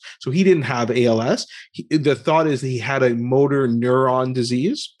diagnosed. So he didn't have ALS. The thought is that he had a motor neuron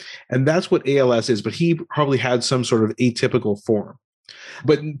disease, and that's what ALS is, but he probably had some sort of atypical form.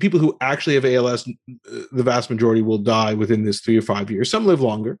 But people who actually have ALS, the vast majority will die within this 3 to 5 years. Some live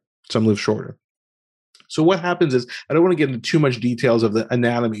longer, some live shorter. So what happens is, I don't want to get into too much details of the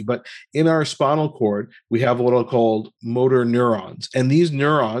anatomy, but in our spinal cord, we have what are called motor neurons. And these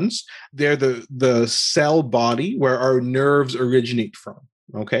neurons, they're the cell body where our nerves originate from.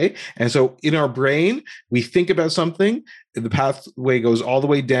 Okay. And so in our brain, we think about something, the pathway goes all the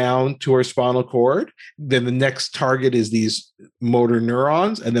way down to our spinal cord. Then the next target is these motor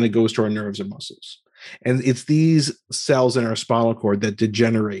neurons, and then it goes to our nerves and muscles. And it's these cells in our spinal cord that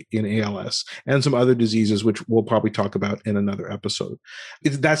degenerate in ALS and some other diseases, which we'll probably talk about in another episode.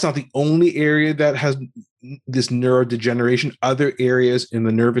 That's not the only area that has this neurodegeneration. Other areas in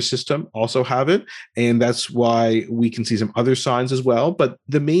the nervous system also have it. And that's why we can see some other signs as well. But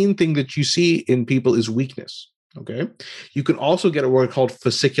the main thing that you see in people is weakness. Okay. You can also get a word called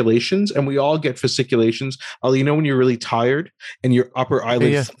fasciculations, and we all get fasciculations. You know, when you're really tired and your upper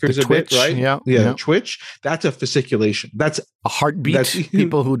eyelid flickers a bit, right? Yeah. Twitch. That's a fasciculation. That's a heartbeat.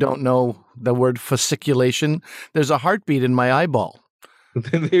 People who don't know the word fasciculation, there's a heartbeat in my eyeball.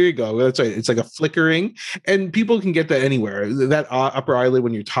 There you go. That's right. It's like a flickering, and people can get that anywhere. That upper eyelid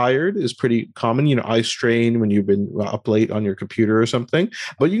when you're tired is pretty common. You know, eye strain when you've been up late on your computer or something.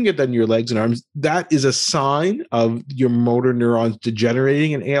 But you can get that in your legs and arms. That is a sign of your motor neurons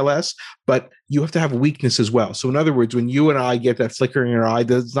degenerating in ALS. But you have to have weakness as well. So in other words, when you and I get that flickering in our eye,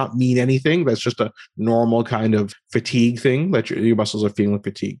 does not mean anything. That's just a normal kind of fatigue thing that your muscles are feeling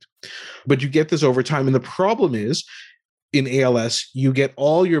fatigued. But you get this over time, and the problem is, in ALS, you get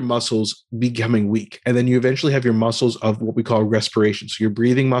all your muscles becoming weak. And then you eventually have your muscles of what we call respiration. So your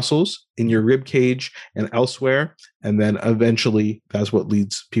breathing muscles in your rib cage and elsewhere. And then eventually that's what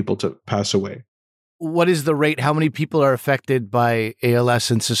leads people to pass away. What is the rate? How many people are affected by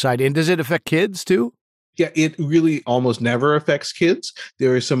ALS in society? And does it affect kids too? Yeah, it really almost never affects kids.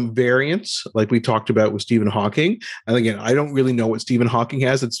 There are some variants, like we talked about with Stephen Hawking. And again, I don't really know what Stephen Hawking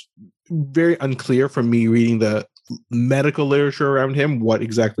has. It's very unclear from me reading the medical literature around him what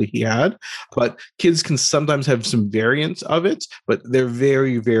exactly he had, but kids can sometimes have some variants of it, but they're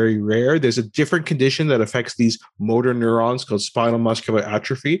very, very rare. There's a different condition that affects these motor neurons called spinal muscular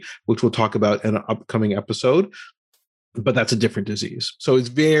atrophy, which we'll talk about in an upcoming episode. But that's a different disease. So it's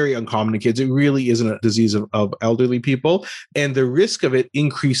very uncommon in kids. It really isn't a disease of elderly people. And the risk of it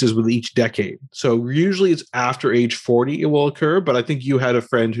increases with each decade. So usually it's after age 40 it will occur. But I think you had a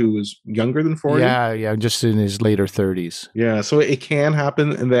friend who was younger than 40. Yeah, just in his later 30s. Yeah, so it can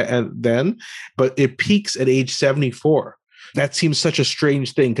happen then, but it peaks at age 74. That seems such a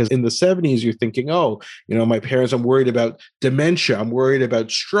strange thing because in the 70s, you're thinking, oh, you know, my parents, I'm worried about dementia. I'm worried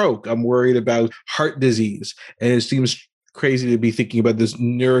about stroke. I'm worried about heart disease. And it seems crazy to be thinking about this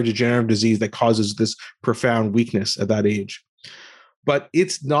neurodegenerative disease that causes this profound weakness at that age. But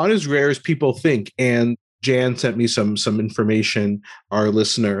it's not as rare as people think. And Jan sent me some information, our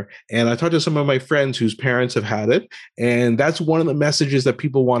listener, and I talked to some of my friends whose parents have had it. And that's one of the messages that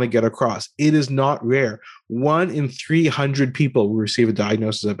people want to get across. It is not rare. 1 in 300 people will receive a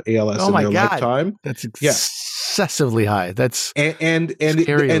diagnosis of ALS in their lifetime. That's excessively high. That's and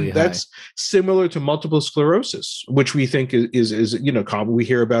that's similar to multiple sclerosis, which we think is common. We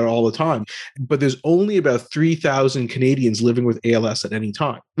hear about it all the time. But there's only about 3,000 Canadians living with ALS at any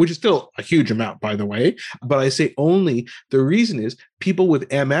time, which is still a huge amount, by the way. But I say only. The reason is people with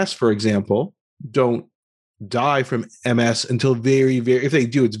MS, for example, don't die from MS until very, very, if they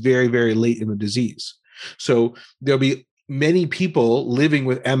do, it's very, very late in the disease. So there'll be many people living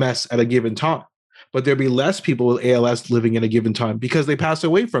with MS at a given time, but there'll be less people with ALS living at a given time because they pass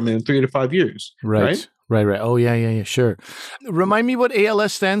away from it in 3 to 5 years. Right. Oh, yeah, sure. Remind me what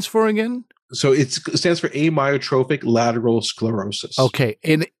ALS stands for again? So it stands for amyotrophic lateral sclerosis. Okay.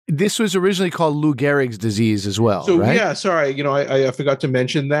 And this was originally called Lou Gehrig's disease as well, so, right? Yeah, sorry. I forgot to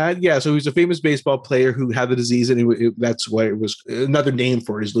mention that. Yeah, so he was a famous baseball player who had the disease, and that's why it was another name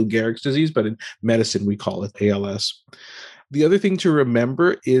for it is Lou Gehrig's disease, but in medicine we call it ALS. The other thing to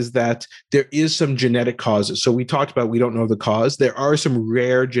remember is that there is some genetic causes. So we talked about we don't know the cause. There are some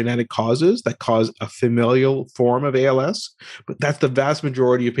rare genetic causes that cause a familial form of ALS, but that's the vast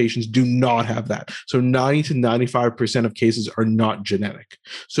majority of patients do not have that. So 90 to 95% of cases are not genetic.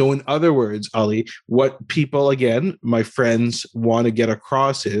 So in other words, Ali, what people, again, my friends want to get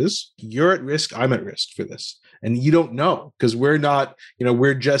across is you're at risk, I'm at risk for this. And you don't know because we're not,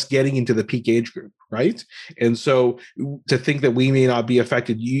 we're just getting into the peak age group. right? And so to think that we may not be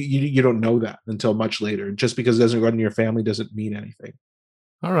affected, you don't know that until much later. Just because it doesn't run in your family doesn't mean anything.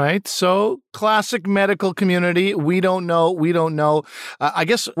 All right. So classic medical community. We don't know. We don't know. I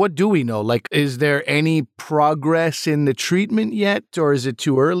guess, what do we know? Like, is there any progress in the treatment yet, or is it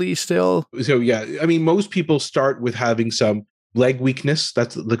too early still? So, yeah, I mean, most people start with having some leg weakness.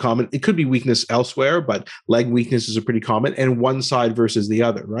 That's the common. It could be weakness elsewhere, but leg weakness is a pretty common, and one side versus the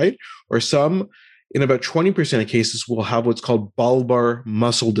other, right? Or some, in about 20% of cases, will have what's called bulbar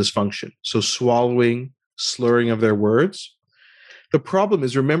muscle dysfunction. So swallowing, slurring of their words. The problem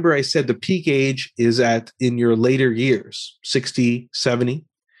is, remember I said the peak age is in your later years, 60, 70.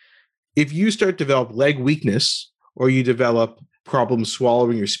 If you start to develop leg weakness or you develop problems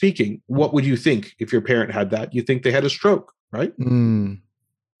swallowing or speaking, what would you think if your parent had that? You think they had a stroke, right?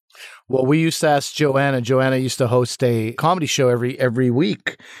 Well, we used to ask Joanna. Joanna used to host a comedy show every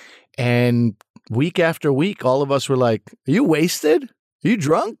week. And week after week, all of us were like, "Are you wasted? Are you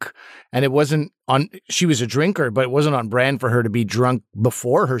drunk?" And it wasn't on, she was a drinker, but it wasn't on brand for her to be drunk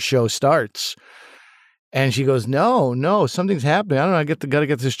before her show starts. And she goes, no, something's happening. I don't know. Gotta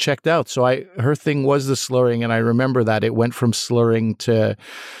get this checked out. So her thing was the slurring. And I remember that it went from slurring to,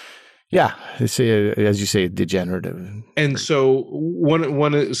 yeah, as you say, degenerative. And so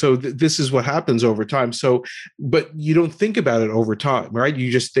this is what happens over time. So, but you don't think about it over time, right? You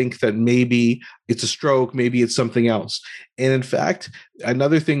just think that maybe it's a stroke, maybe it's something else. And in fact,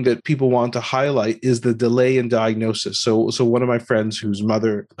 another thing that people want to highlight is the delay in diagnosis. So one of my friends whose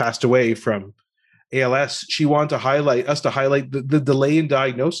mother passed away from ALS, she wanted to highlight the delay in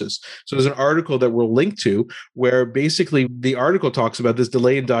diagnosis. So there's an article that we'll link to where basically the article talks about this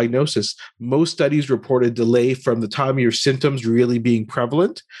delay in diagnosis. Most studies report a delay from the time of your symptoms really being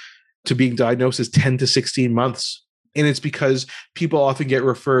prevalent to being diagnosed as 10 to 16 months. And it's because people often get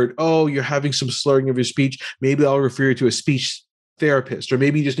referred, oh, you're having some slurring of your speech. Maybe I'll refer you to a speech therapist, or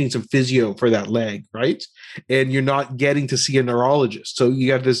maybe you just need some physio for that leg, right? And you're not getting to see a neurologist. So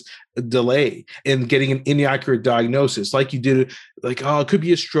you have this delay in getting an inaccurate diagnosis. Like you did, like, oh, it could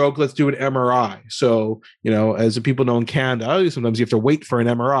be a stroke. Let's do an MRI. So, as the people know in Canada, sometimes you have to wait for an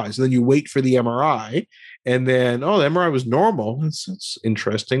MRI. So then you wait for the MRI. And then, the MRI was normal. That's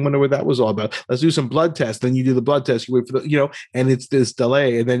interesting. Wonder what that was all about. Let's do some blood tests. Then you do the blood test. You wait for and it's this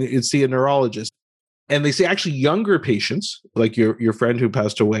delay. And then you see a neurologist. And they say actually younger patients, like your friend who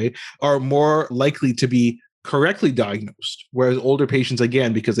passed away, are more likely to be correctly diagnosed. Whereas older patients,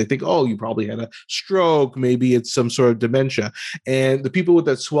 again, because they think, oh, you probably had a stroke, maybe it's some sort of dementia. And the people with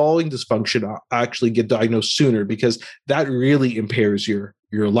that swallowing dysfunction actually get diagnosed sooner because that really impairs your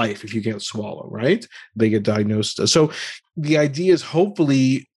life if you can't swallow, right? They get diagnosed. So the idea is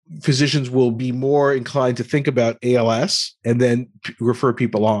hopefully physicians will be more inclined to think about ALS and then refer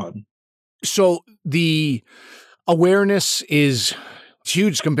people on. So the awareness is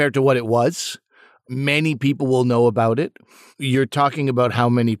huge compared to what it was. Many people will know about it. You're talking about how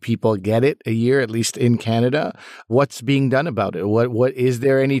many people get it a year, at least in Canada. What's being done about it? What is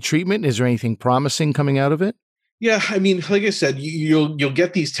there any treatment? Is there anything promising coming out of it? Yeah, I mean, like I said, you'll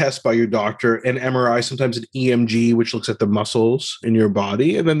get these tests by your doctor, an MRI, sometimes an EMG, which looks at the muscles in your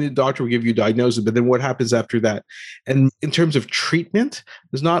body, and then the doctor will give you a diagnosis. But then what happens after that? And in terms of treatment,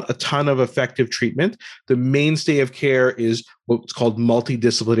 there's not a ton of effective treatment. The mainstay of care is what's called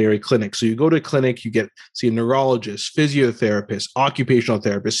multidisciplinary clinic. So you go to a clinic, you see a neurologist, physiotherapist, occupational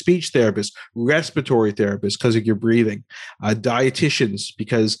therapist, speech therapist, respiratory therapist because of your breathing, dietitians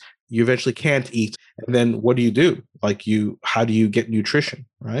because you eventually can't eat. And then what do you do? How do you get nutrition,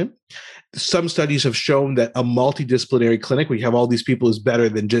 right? Some studies have shown that a multidisciplinary clinic where you have all these people is better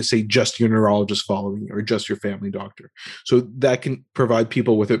than just your neurologist following you or just your family doctor. So that can provide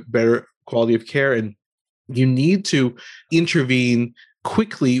people with a better quality of care. And you need to intervene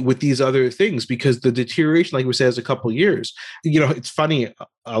quickly with these other things because the deterioration, like we said, is a couple of years. It's funny,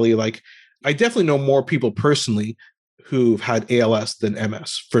 Ali, I definitely know more people personally who've had ALS than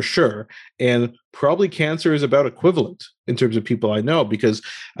MS for sure. And probably cancer is about equivalent in terms of people I know, because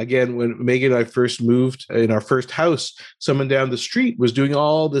again, when Megan and I first moved in our first house, someone down the street was doing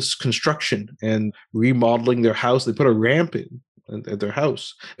all this construction and remodeling their house. They put a ramp in at their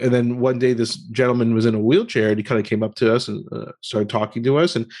house. And then one day this gentleman was in a wheelchair and he kind of came up to us and started talking to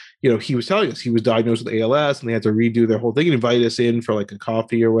us. And, he was telling us he was diagnosed with ALS and they had to redo their whole thing and invite us in for like a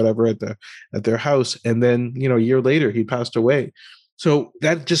coffee or whatever at their house. And then, a year later he passed away. So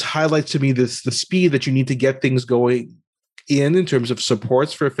that just highlights to me the speed that you need to get things going in terms of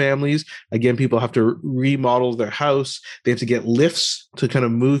supports for families. Again, people have to remodel their house. They have to get lifts to kind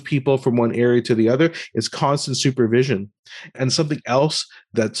of move people from one area to the other. It's constant supervision. And something else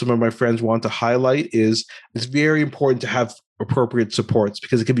that some of my friends want to highlight is it's very important to have appropriate supports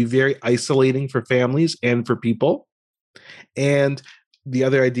because it can be very isolating for families and for people. And the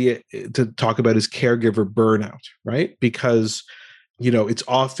other idea to talk about is caregiver burnout, right? Because, it's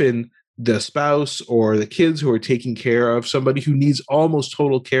often the spouse or the kids who are taking care of somebody who needs almost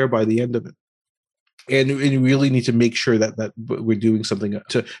total care by the end of it. And you really need to make sure that we're doing something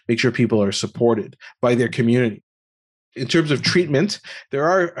to make sure people are supported by their community. In terms of treatment, there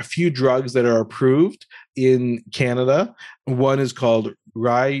are a few drugs that are approved in Canada. One is called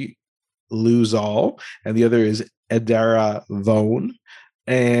Riluzole, and the other is Edaravone.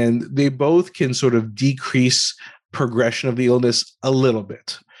 And they both can sort of decrease progression of the illness a little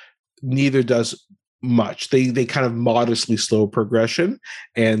bit. Neither does much. They kind of modestly slow progression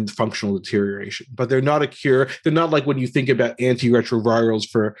and functional deterioration, but they're not a cure. They're not like when you think about antiretrovirals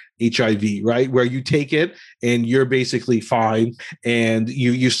for HIV, right? Where you take it and you're basically fine and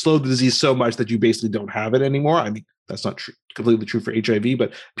you slow the disease so much that you basically don't have it anymore. I mean, that's not completely true for HIV,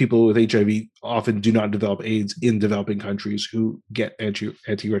 but people with HIV often do not develop AIDS in developing countries who get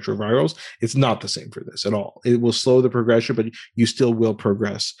antiretrovirals. It's not the same for this at all. It will slow the progression, but you still will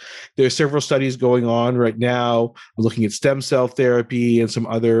progress. There are several studies going on right now looking at stem cell therapy and some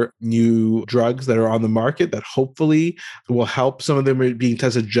other new drugs that are on the market that hopefully will help. Some of them are being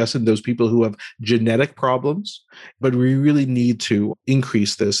tested just in those people who have genetic problems, but we really need to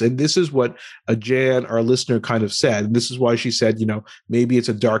increase this. And this is what Jan, our listener, kind of said. And this is why she said, maybe it's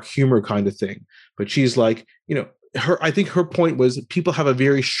a dark humor kind of thing. But she's like, I think her point was people have a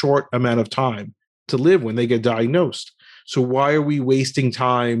very short amount of time to live when they get diagnosed. So why are we wasting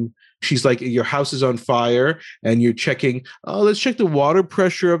time? She's like, your house is on fire and you're checking, let's check the water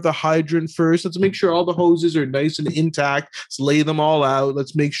pressure of the hydrant first. Let's make sure all the hoses are nice and intact. Let's lay them all out.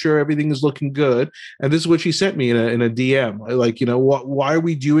 Let's make sure everything is looking good. And this is what she sent me in a DM. Like, why are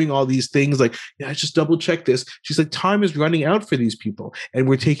we doing all these things? Like, yeah, just double check this. She's like, time is running out for these people and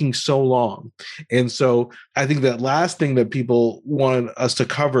we're taking so long. And so I think that last thing that people want us to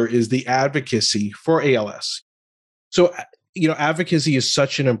cover is the advocacy for ALS. So, advocacy is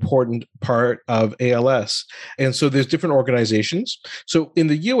such an important part of ALS. And so there's different organizations. So in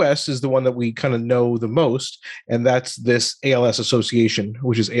the US is the one that we kind of know the most, and that's this ALS association,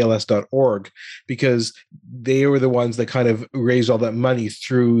 which is als.org, because they were the ones that kind of raised all that money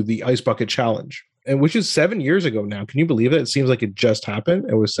through the Ice Bucket Challenge. And which is 7 years ago now. Can you believe it? It seems like it just happened.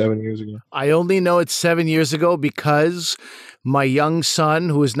 It was 7 years ago. I only know it's 7 years ago because my young son,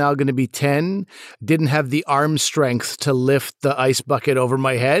 who is now going to be 10, didn't have the arm strength to lift the ice bucket over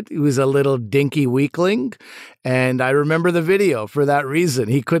my head. He was a little dinky weakling. And I remember the video for that reason.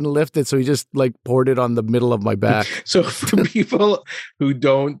 He couldn't lift it, so he just poured it on the middle of my back. So for people who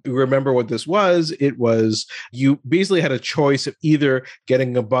don't remember what this was, it was you basically had a choice of either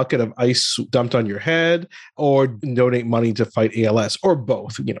getting a bucket of ice dumped on your head or donate money to fight ALS, or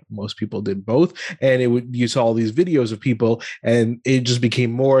both. Most people did both. And you saw all these videos of people, and it just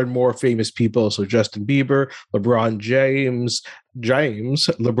became more and more famous people. So Justin Bieber, LeBron James.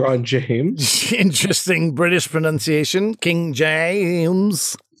 Interesting British pronunciation. King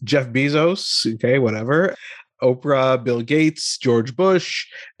James. Jeff Bezos. Okay, whatever. Oprah, Bill Gates, George Bush,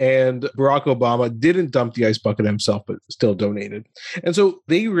 and Barack Obama didn't dump the ice bucket himself, but still donated. And so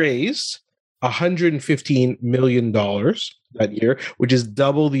they raised $115 million that year, which is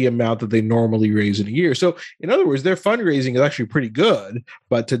double the amount that they normally raise in a year. So in other words, their fundraising is actually pretty good,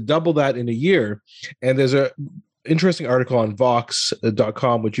 but to double that in a year, and there's a interesting article on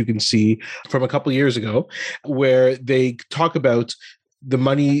Vox.com, which you can see from a couple of years ago, where they talk about the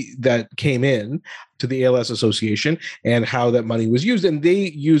money that came in to the ALS Association and how that money was used. And they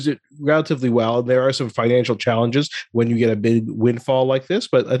use it relatively well. There are some financial challenges when you get a big windfall like this,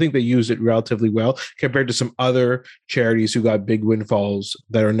 but I think they use it relatively well compared to some other charities who got big windfalls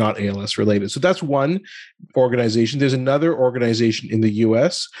that are not ALS related. So that's one organization. There's another organization in the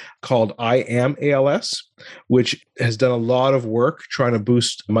US called I Am ALS, which has done a lot of work trying to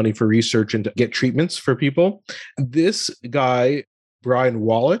boost money for research and to get treatments for people. This guy, Brian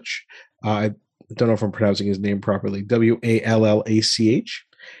Wallach, I don't know if I'm pronouncing his name properly, Wallach.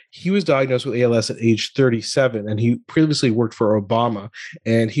 He was diagnosed with ALS at age 37, and he previously worked for Obama.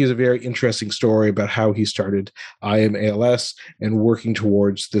 And he has a very interesting story about how he started I Am ALS and working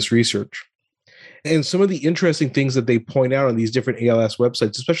towards this research. And some of the interesting things that they point out on these different ALS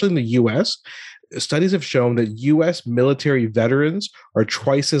websites, especially in the US, studies have shown that US military veterans are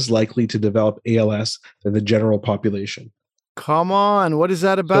twice as likely to develop ALS than the general population. Come on. What is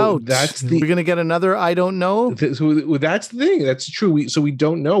that about? We're going to get another I don't know? So that's the thing. That's true. We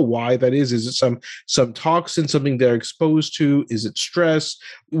don't know why that is. Is it some toxin, something they're exposed to? Is it stress?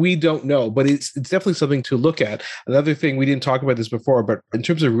 We don't know, but it's definitely something to look at. Another thing, we didn't talk about this before, but in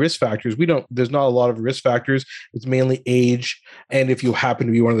terms of risk factors, there's not a lot of risk factors. It's mainly age. And if you happen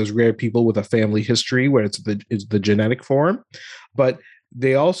to be one of those rare people with a family history where it's the genetic form. But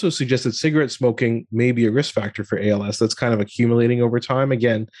they also suggest that cigarette smoking may be a risk factor for ALS. That's kind of accumulating over time.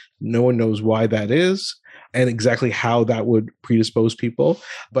 Again, no one knows why that is and exactly how that would predispose people.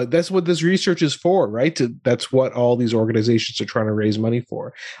 But that's what this research is for, right? That's what all these organizations are trying to raise money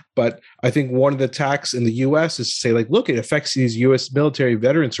for. But I think one of the attacks in the US is to say, like, look, it affects these US military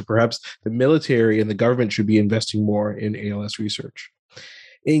veterans, or perhaps the military and the government should be investing more in ALS research.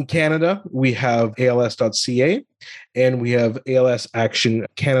 In Canada, we have ALS.ca and we have ALS Action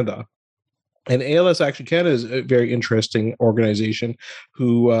Canada. And ALS Action Canada is a very interesting organization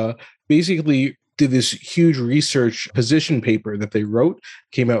who basically did this huge research position paper that they wrote,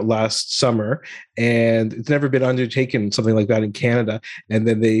 came out last summer, and it's never been undertaken, something like that in Canada. And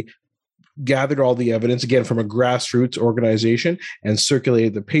then they gathered all the evidence, again, from a grassroots organization and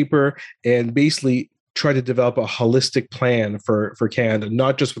circulated the paper and basically try to develop a holistic plan for Canada,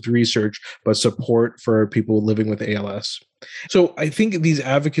 not just with research, but support for people living with ALS. So I think these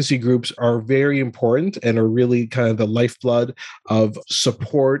advocacy groups are very important and are really kind of the lifeblood of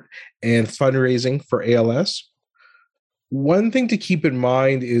support and fundraising for ALS. One thing to keep in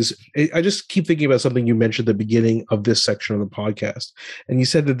mind is, I just keep thinking about something you mentioned at the beginning of this section of the podcast. And you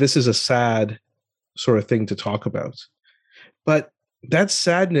said that this is a sad sort of thing to talk about. But that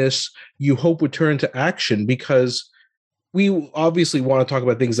sadness you hope would turn to action, because we obviously want to talk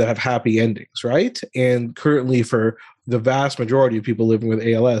about things that have happy endings, right? And currently for the vast majority of people living with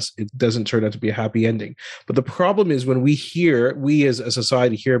ALS, it doesn't turn out to be a happy ending. But the problem is when we as a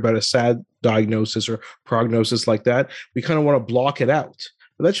society hear about a sad diagnosis or prognosis like that, we kind of want to block it out.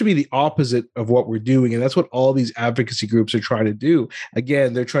 But that should be the opposite of what we're doing. And that's what all these advocacy groups are trying to do.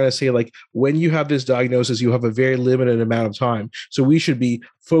 Again, they're trying to say, like, when you have this diagnosis, you have a very limited amount of time. So we should be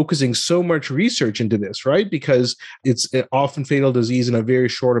focusing so much research into this, right? Because it's an often fatal disease in a very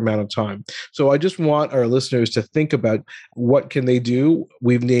short amount of time. So I just want our listeners to think about what can they do.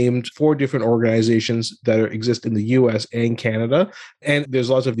 We've named 4 different organizations that exist in the US and Canada. And there's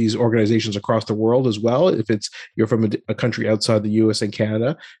lots of these organizations across the world as well. If you're from a country outside the US and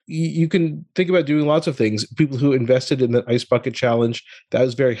Canada, you can think about doing lots of things. People who invested in the Ice Bucket Challenge, that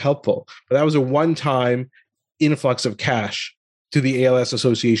was very helpful. But that was a one-time influx of cash to the ALS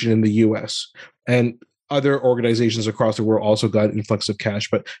Association in the US. And other organizations across the world also got an influx of cash.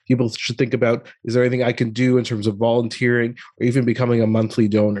 But people should think about, is there anything I can do in terms of volunteering or even becoming a monthly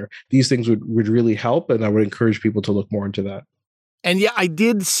donor? These things would really help, and I would encourage people to look more into that. And yeah, I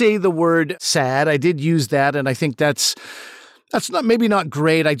did say the word sad. I did use that, and I think that's not, maybe not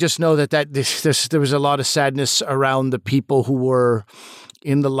great. I just know that there was a lot of sadness around the people who were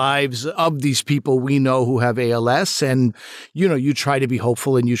in the lives of these people we know who have ALS. And, you try to be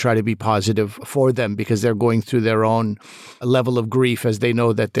hopeful and you try to be positive for them because they're going through their own level of grief as they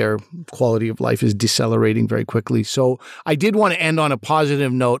know that their quality of life is decelerating very quickly. So I did want to end on a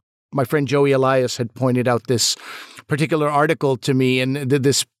positive note. My friend Joey Elias had pointed out this particular article to me and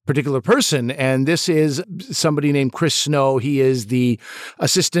this particular person. And this is somebody named Chris Snow. He is the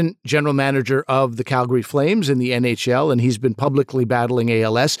assistant general manager of the Calgary Flames in the NHL, and he's been publicly battling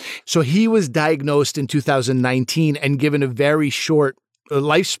ALS. So he was diagnosed in 2019 and given a very short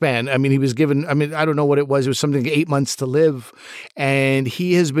lifespan. I mean, he was given, I don't know what it was. It was something like 8 months to live. And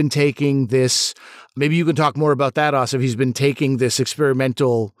he has been taking this, maybe you can talk more about that, Asif. He's been taking this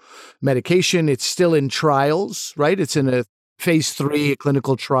experimental medication. It's still in trials, right? It's in a phase 3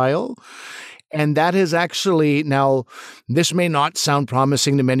 clinical trial. And that has actually, now, this may not sound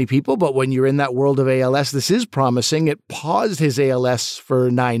promising to many people, but when you're in that world of ALS, this is promising. It paused his ALS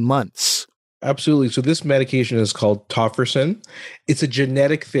for 9 months. Absolutely. So this medication is called tofersen. It's a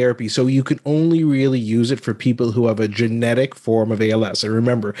genetic therapy. So you can only really use it for people who have a genetic form of ALS. And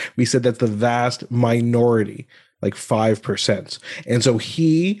remember, we said that the vast minority, like 5%. And so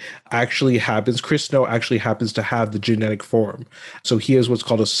Chris Snow actually happens to have the genetic form. So he has what's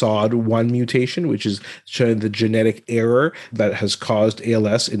called a SOD1 mutation, which is showing the genetic error that has caused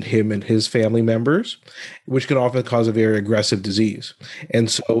ALS in him and his family members, which can often cause a very aggressive disease.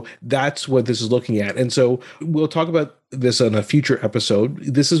 And so that's what this is looking at. And so we'll talk about this on a future episode.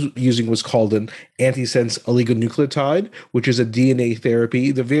 This is using what's called an antisense oligonucleotide, which is a DNA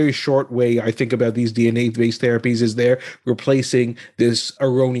therapy. The very short way I think about these DNA-based therapies is they're replacing this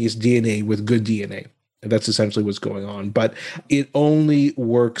erroneous DNA with good DNA. That's essentially what's going on. But it only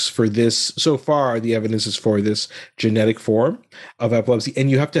works for this. So far, the evidence is for this genetic form of epilepsy.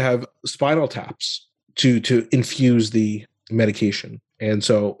 And you have to have spinal taps to infuse the medication. And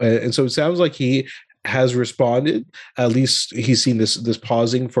so it sounds like he has responded. At least he's seen this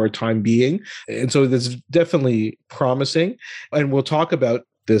pausing for a time being. And so that's definitely promising. And we'll talk about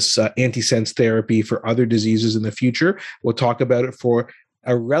this antisense therapy for other diseases in the future. We'll talk about it for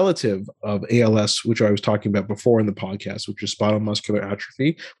a relative of ALS, which I was talking about before in the podcast, which is spinal muscular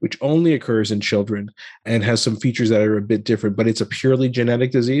atrophy, which only occurs in children and has some features that are a bit different, but it's a purely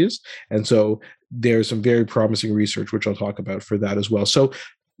genetic disease. And so there's some very promising research, which I'll talk about for that as well. So,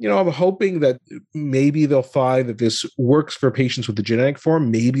 I'm hoping that maybe they'll find that this works for patients with the genetic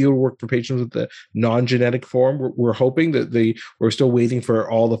form. Maybe it'll work for patients with the non-genetic form. We're hoping that we're still waiting for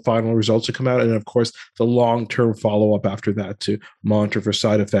all the final results to come out. And of course, the long-term follow-up after that to monitor for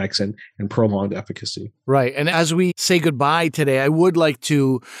side effects and prolonged efficacy. Right. And as we say goodbye today, I would like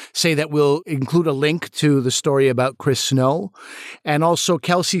to say that we'll include a link to the story about Chris Snow, and also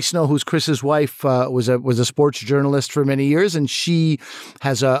Kelsey Snow, who's Chris's wife, was a sports journalist for many years, and she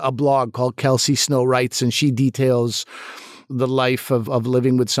has a blog called Kelsey Snow Writes, and she details the life of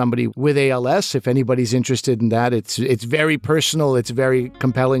living with somebody with ALS. If anybody's interested in that, it's very personal, it's very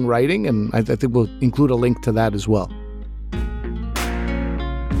compelling writing, and I think we'll include a link to that as well.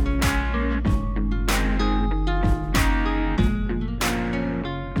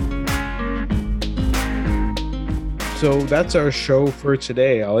 So that's our show for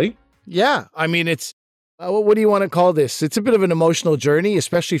today, Ali. Yeah, I mean, it's what do you want to call this? It's a bit of an emotional journey,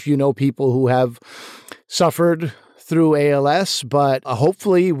 especially if you know people who have suffered through ALS. But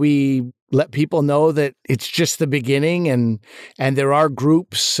hopefully we let people know that it's just the beginning, and there are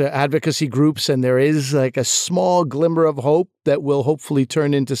groups, advocacy groups, and there is like a small glimmer of hope that will hopefully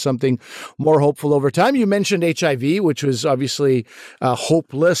turn into something more hopeful over time. You mentioned HIV, which was obviously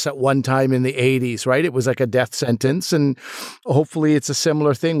hopeless at one time in the 80s, right? It was like a death sentence. And hopefully it's a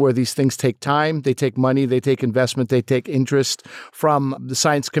similar thing where these things take time, they take money, they take investment, they take interest from the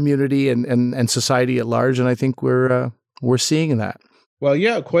science community and society at large. And I think we're seeing that. Well,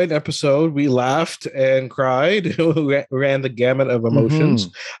 yeah, quite an episode. We laughed and cried, ran the gamut of emotions.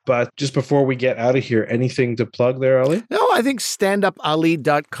 Mm-hmm. But just before we get out of here, anything to plug there, Ali? No, I think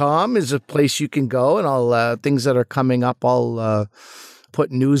standupali.com is a place you can go, and I'll things that are coming up, I'll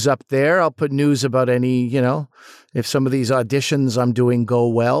put news up there. I'll put news about any, if some of these auditions I'm doing go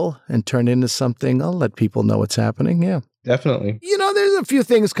well and turn into something, I'll let people know what's happening. Yeah. Definitely. There's a few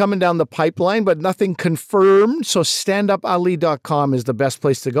things coming down the pipeline, but nothing confirmed. So standupali.com is the best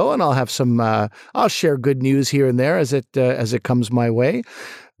place to go. And I'll have I'll share good news here and there as it comes my way.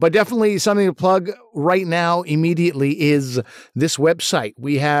 But definitely something to plug right now immediately is this website.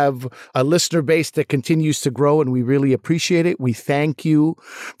 We have a listener base that continues to grow, and we really appreciate it. We thank you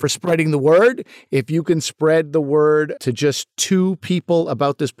for spreading the word. If you can spread the word to just 2 people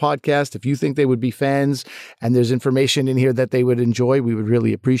about this podcast, if you think they would be fans and there's information in here that they would enjoy, we would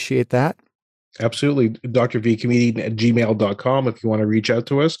really appreciate that. Absolutely. drvcomedian@gmail.com if you want to reach out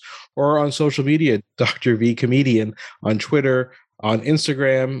to us, or on social media, Dr. V Comedian on Twitter, on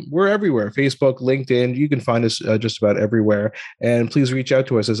Instagram. We're everywhere. Facebook, LinkedIn. You can find us just about everywhere. And please reach out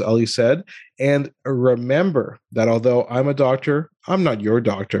to us, as Ali said. And remember that although I'm a doctor, I'm not your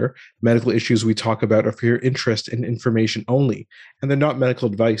doctor. Medical issues we talk about are for your interest and information only, and they're not medical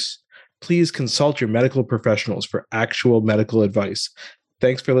advice. Please consult your medical professionals for actual medical advice.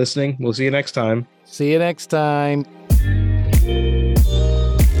 Thanks for listening. We'll see you next time. See you next time.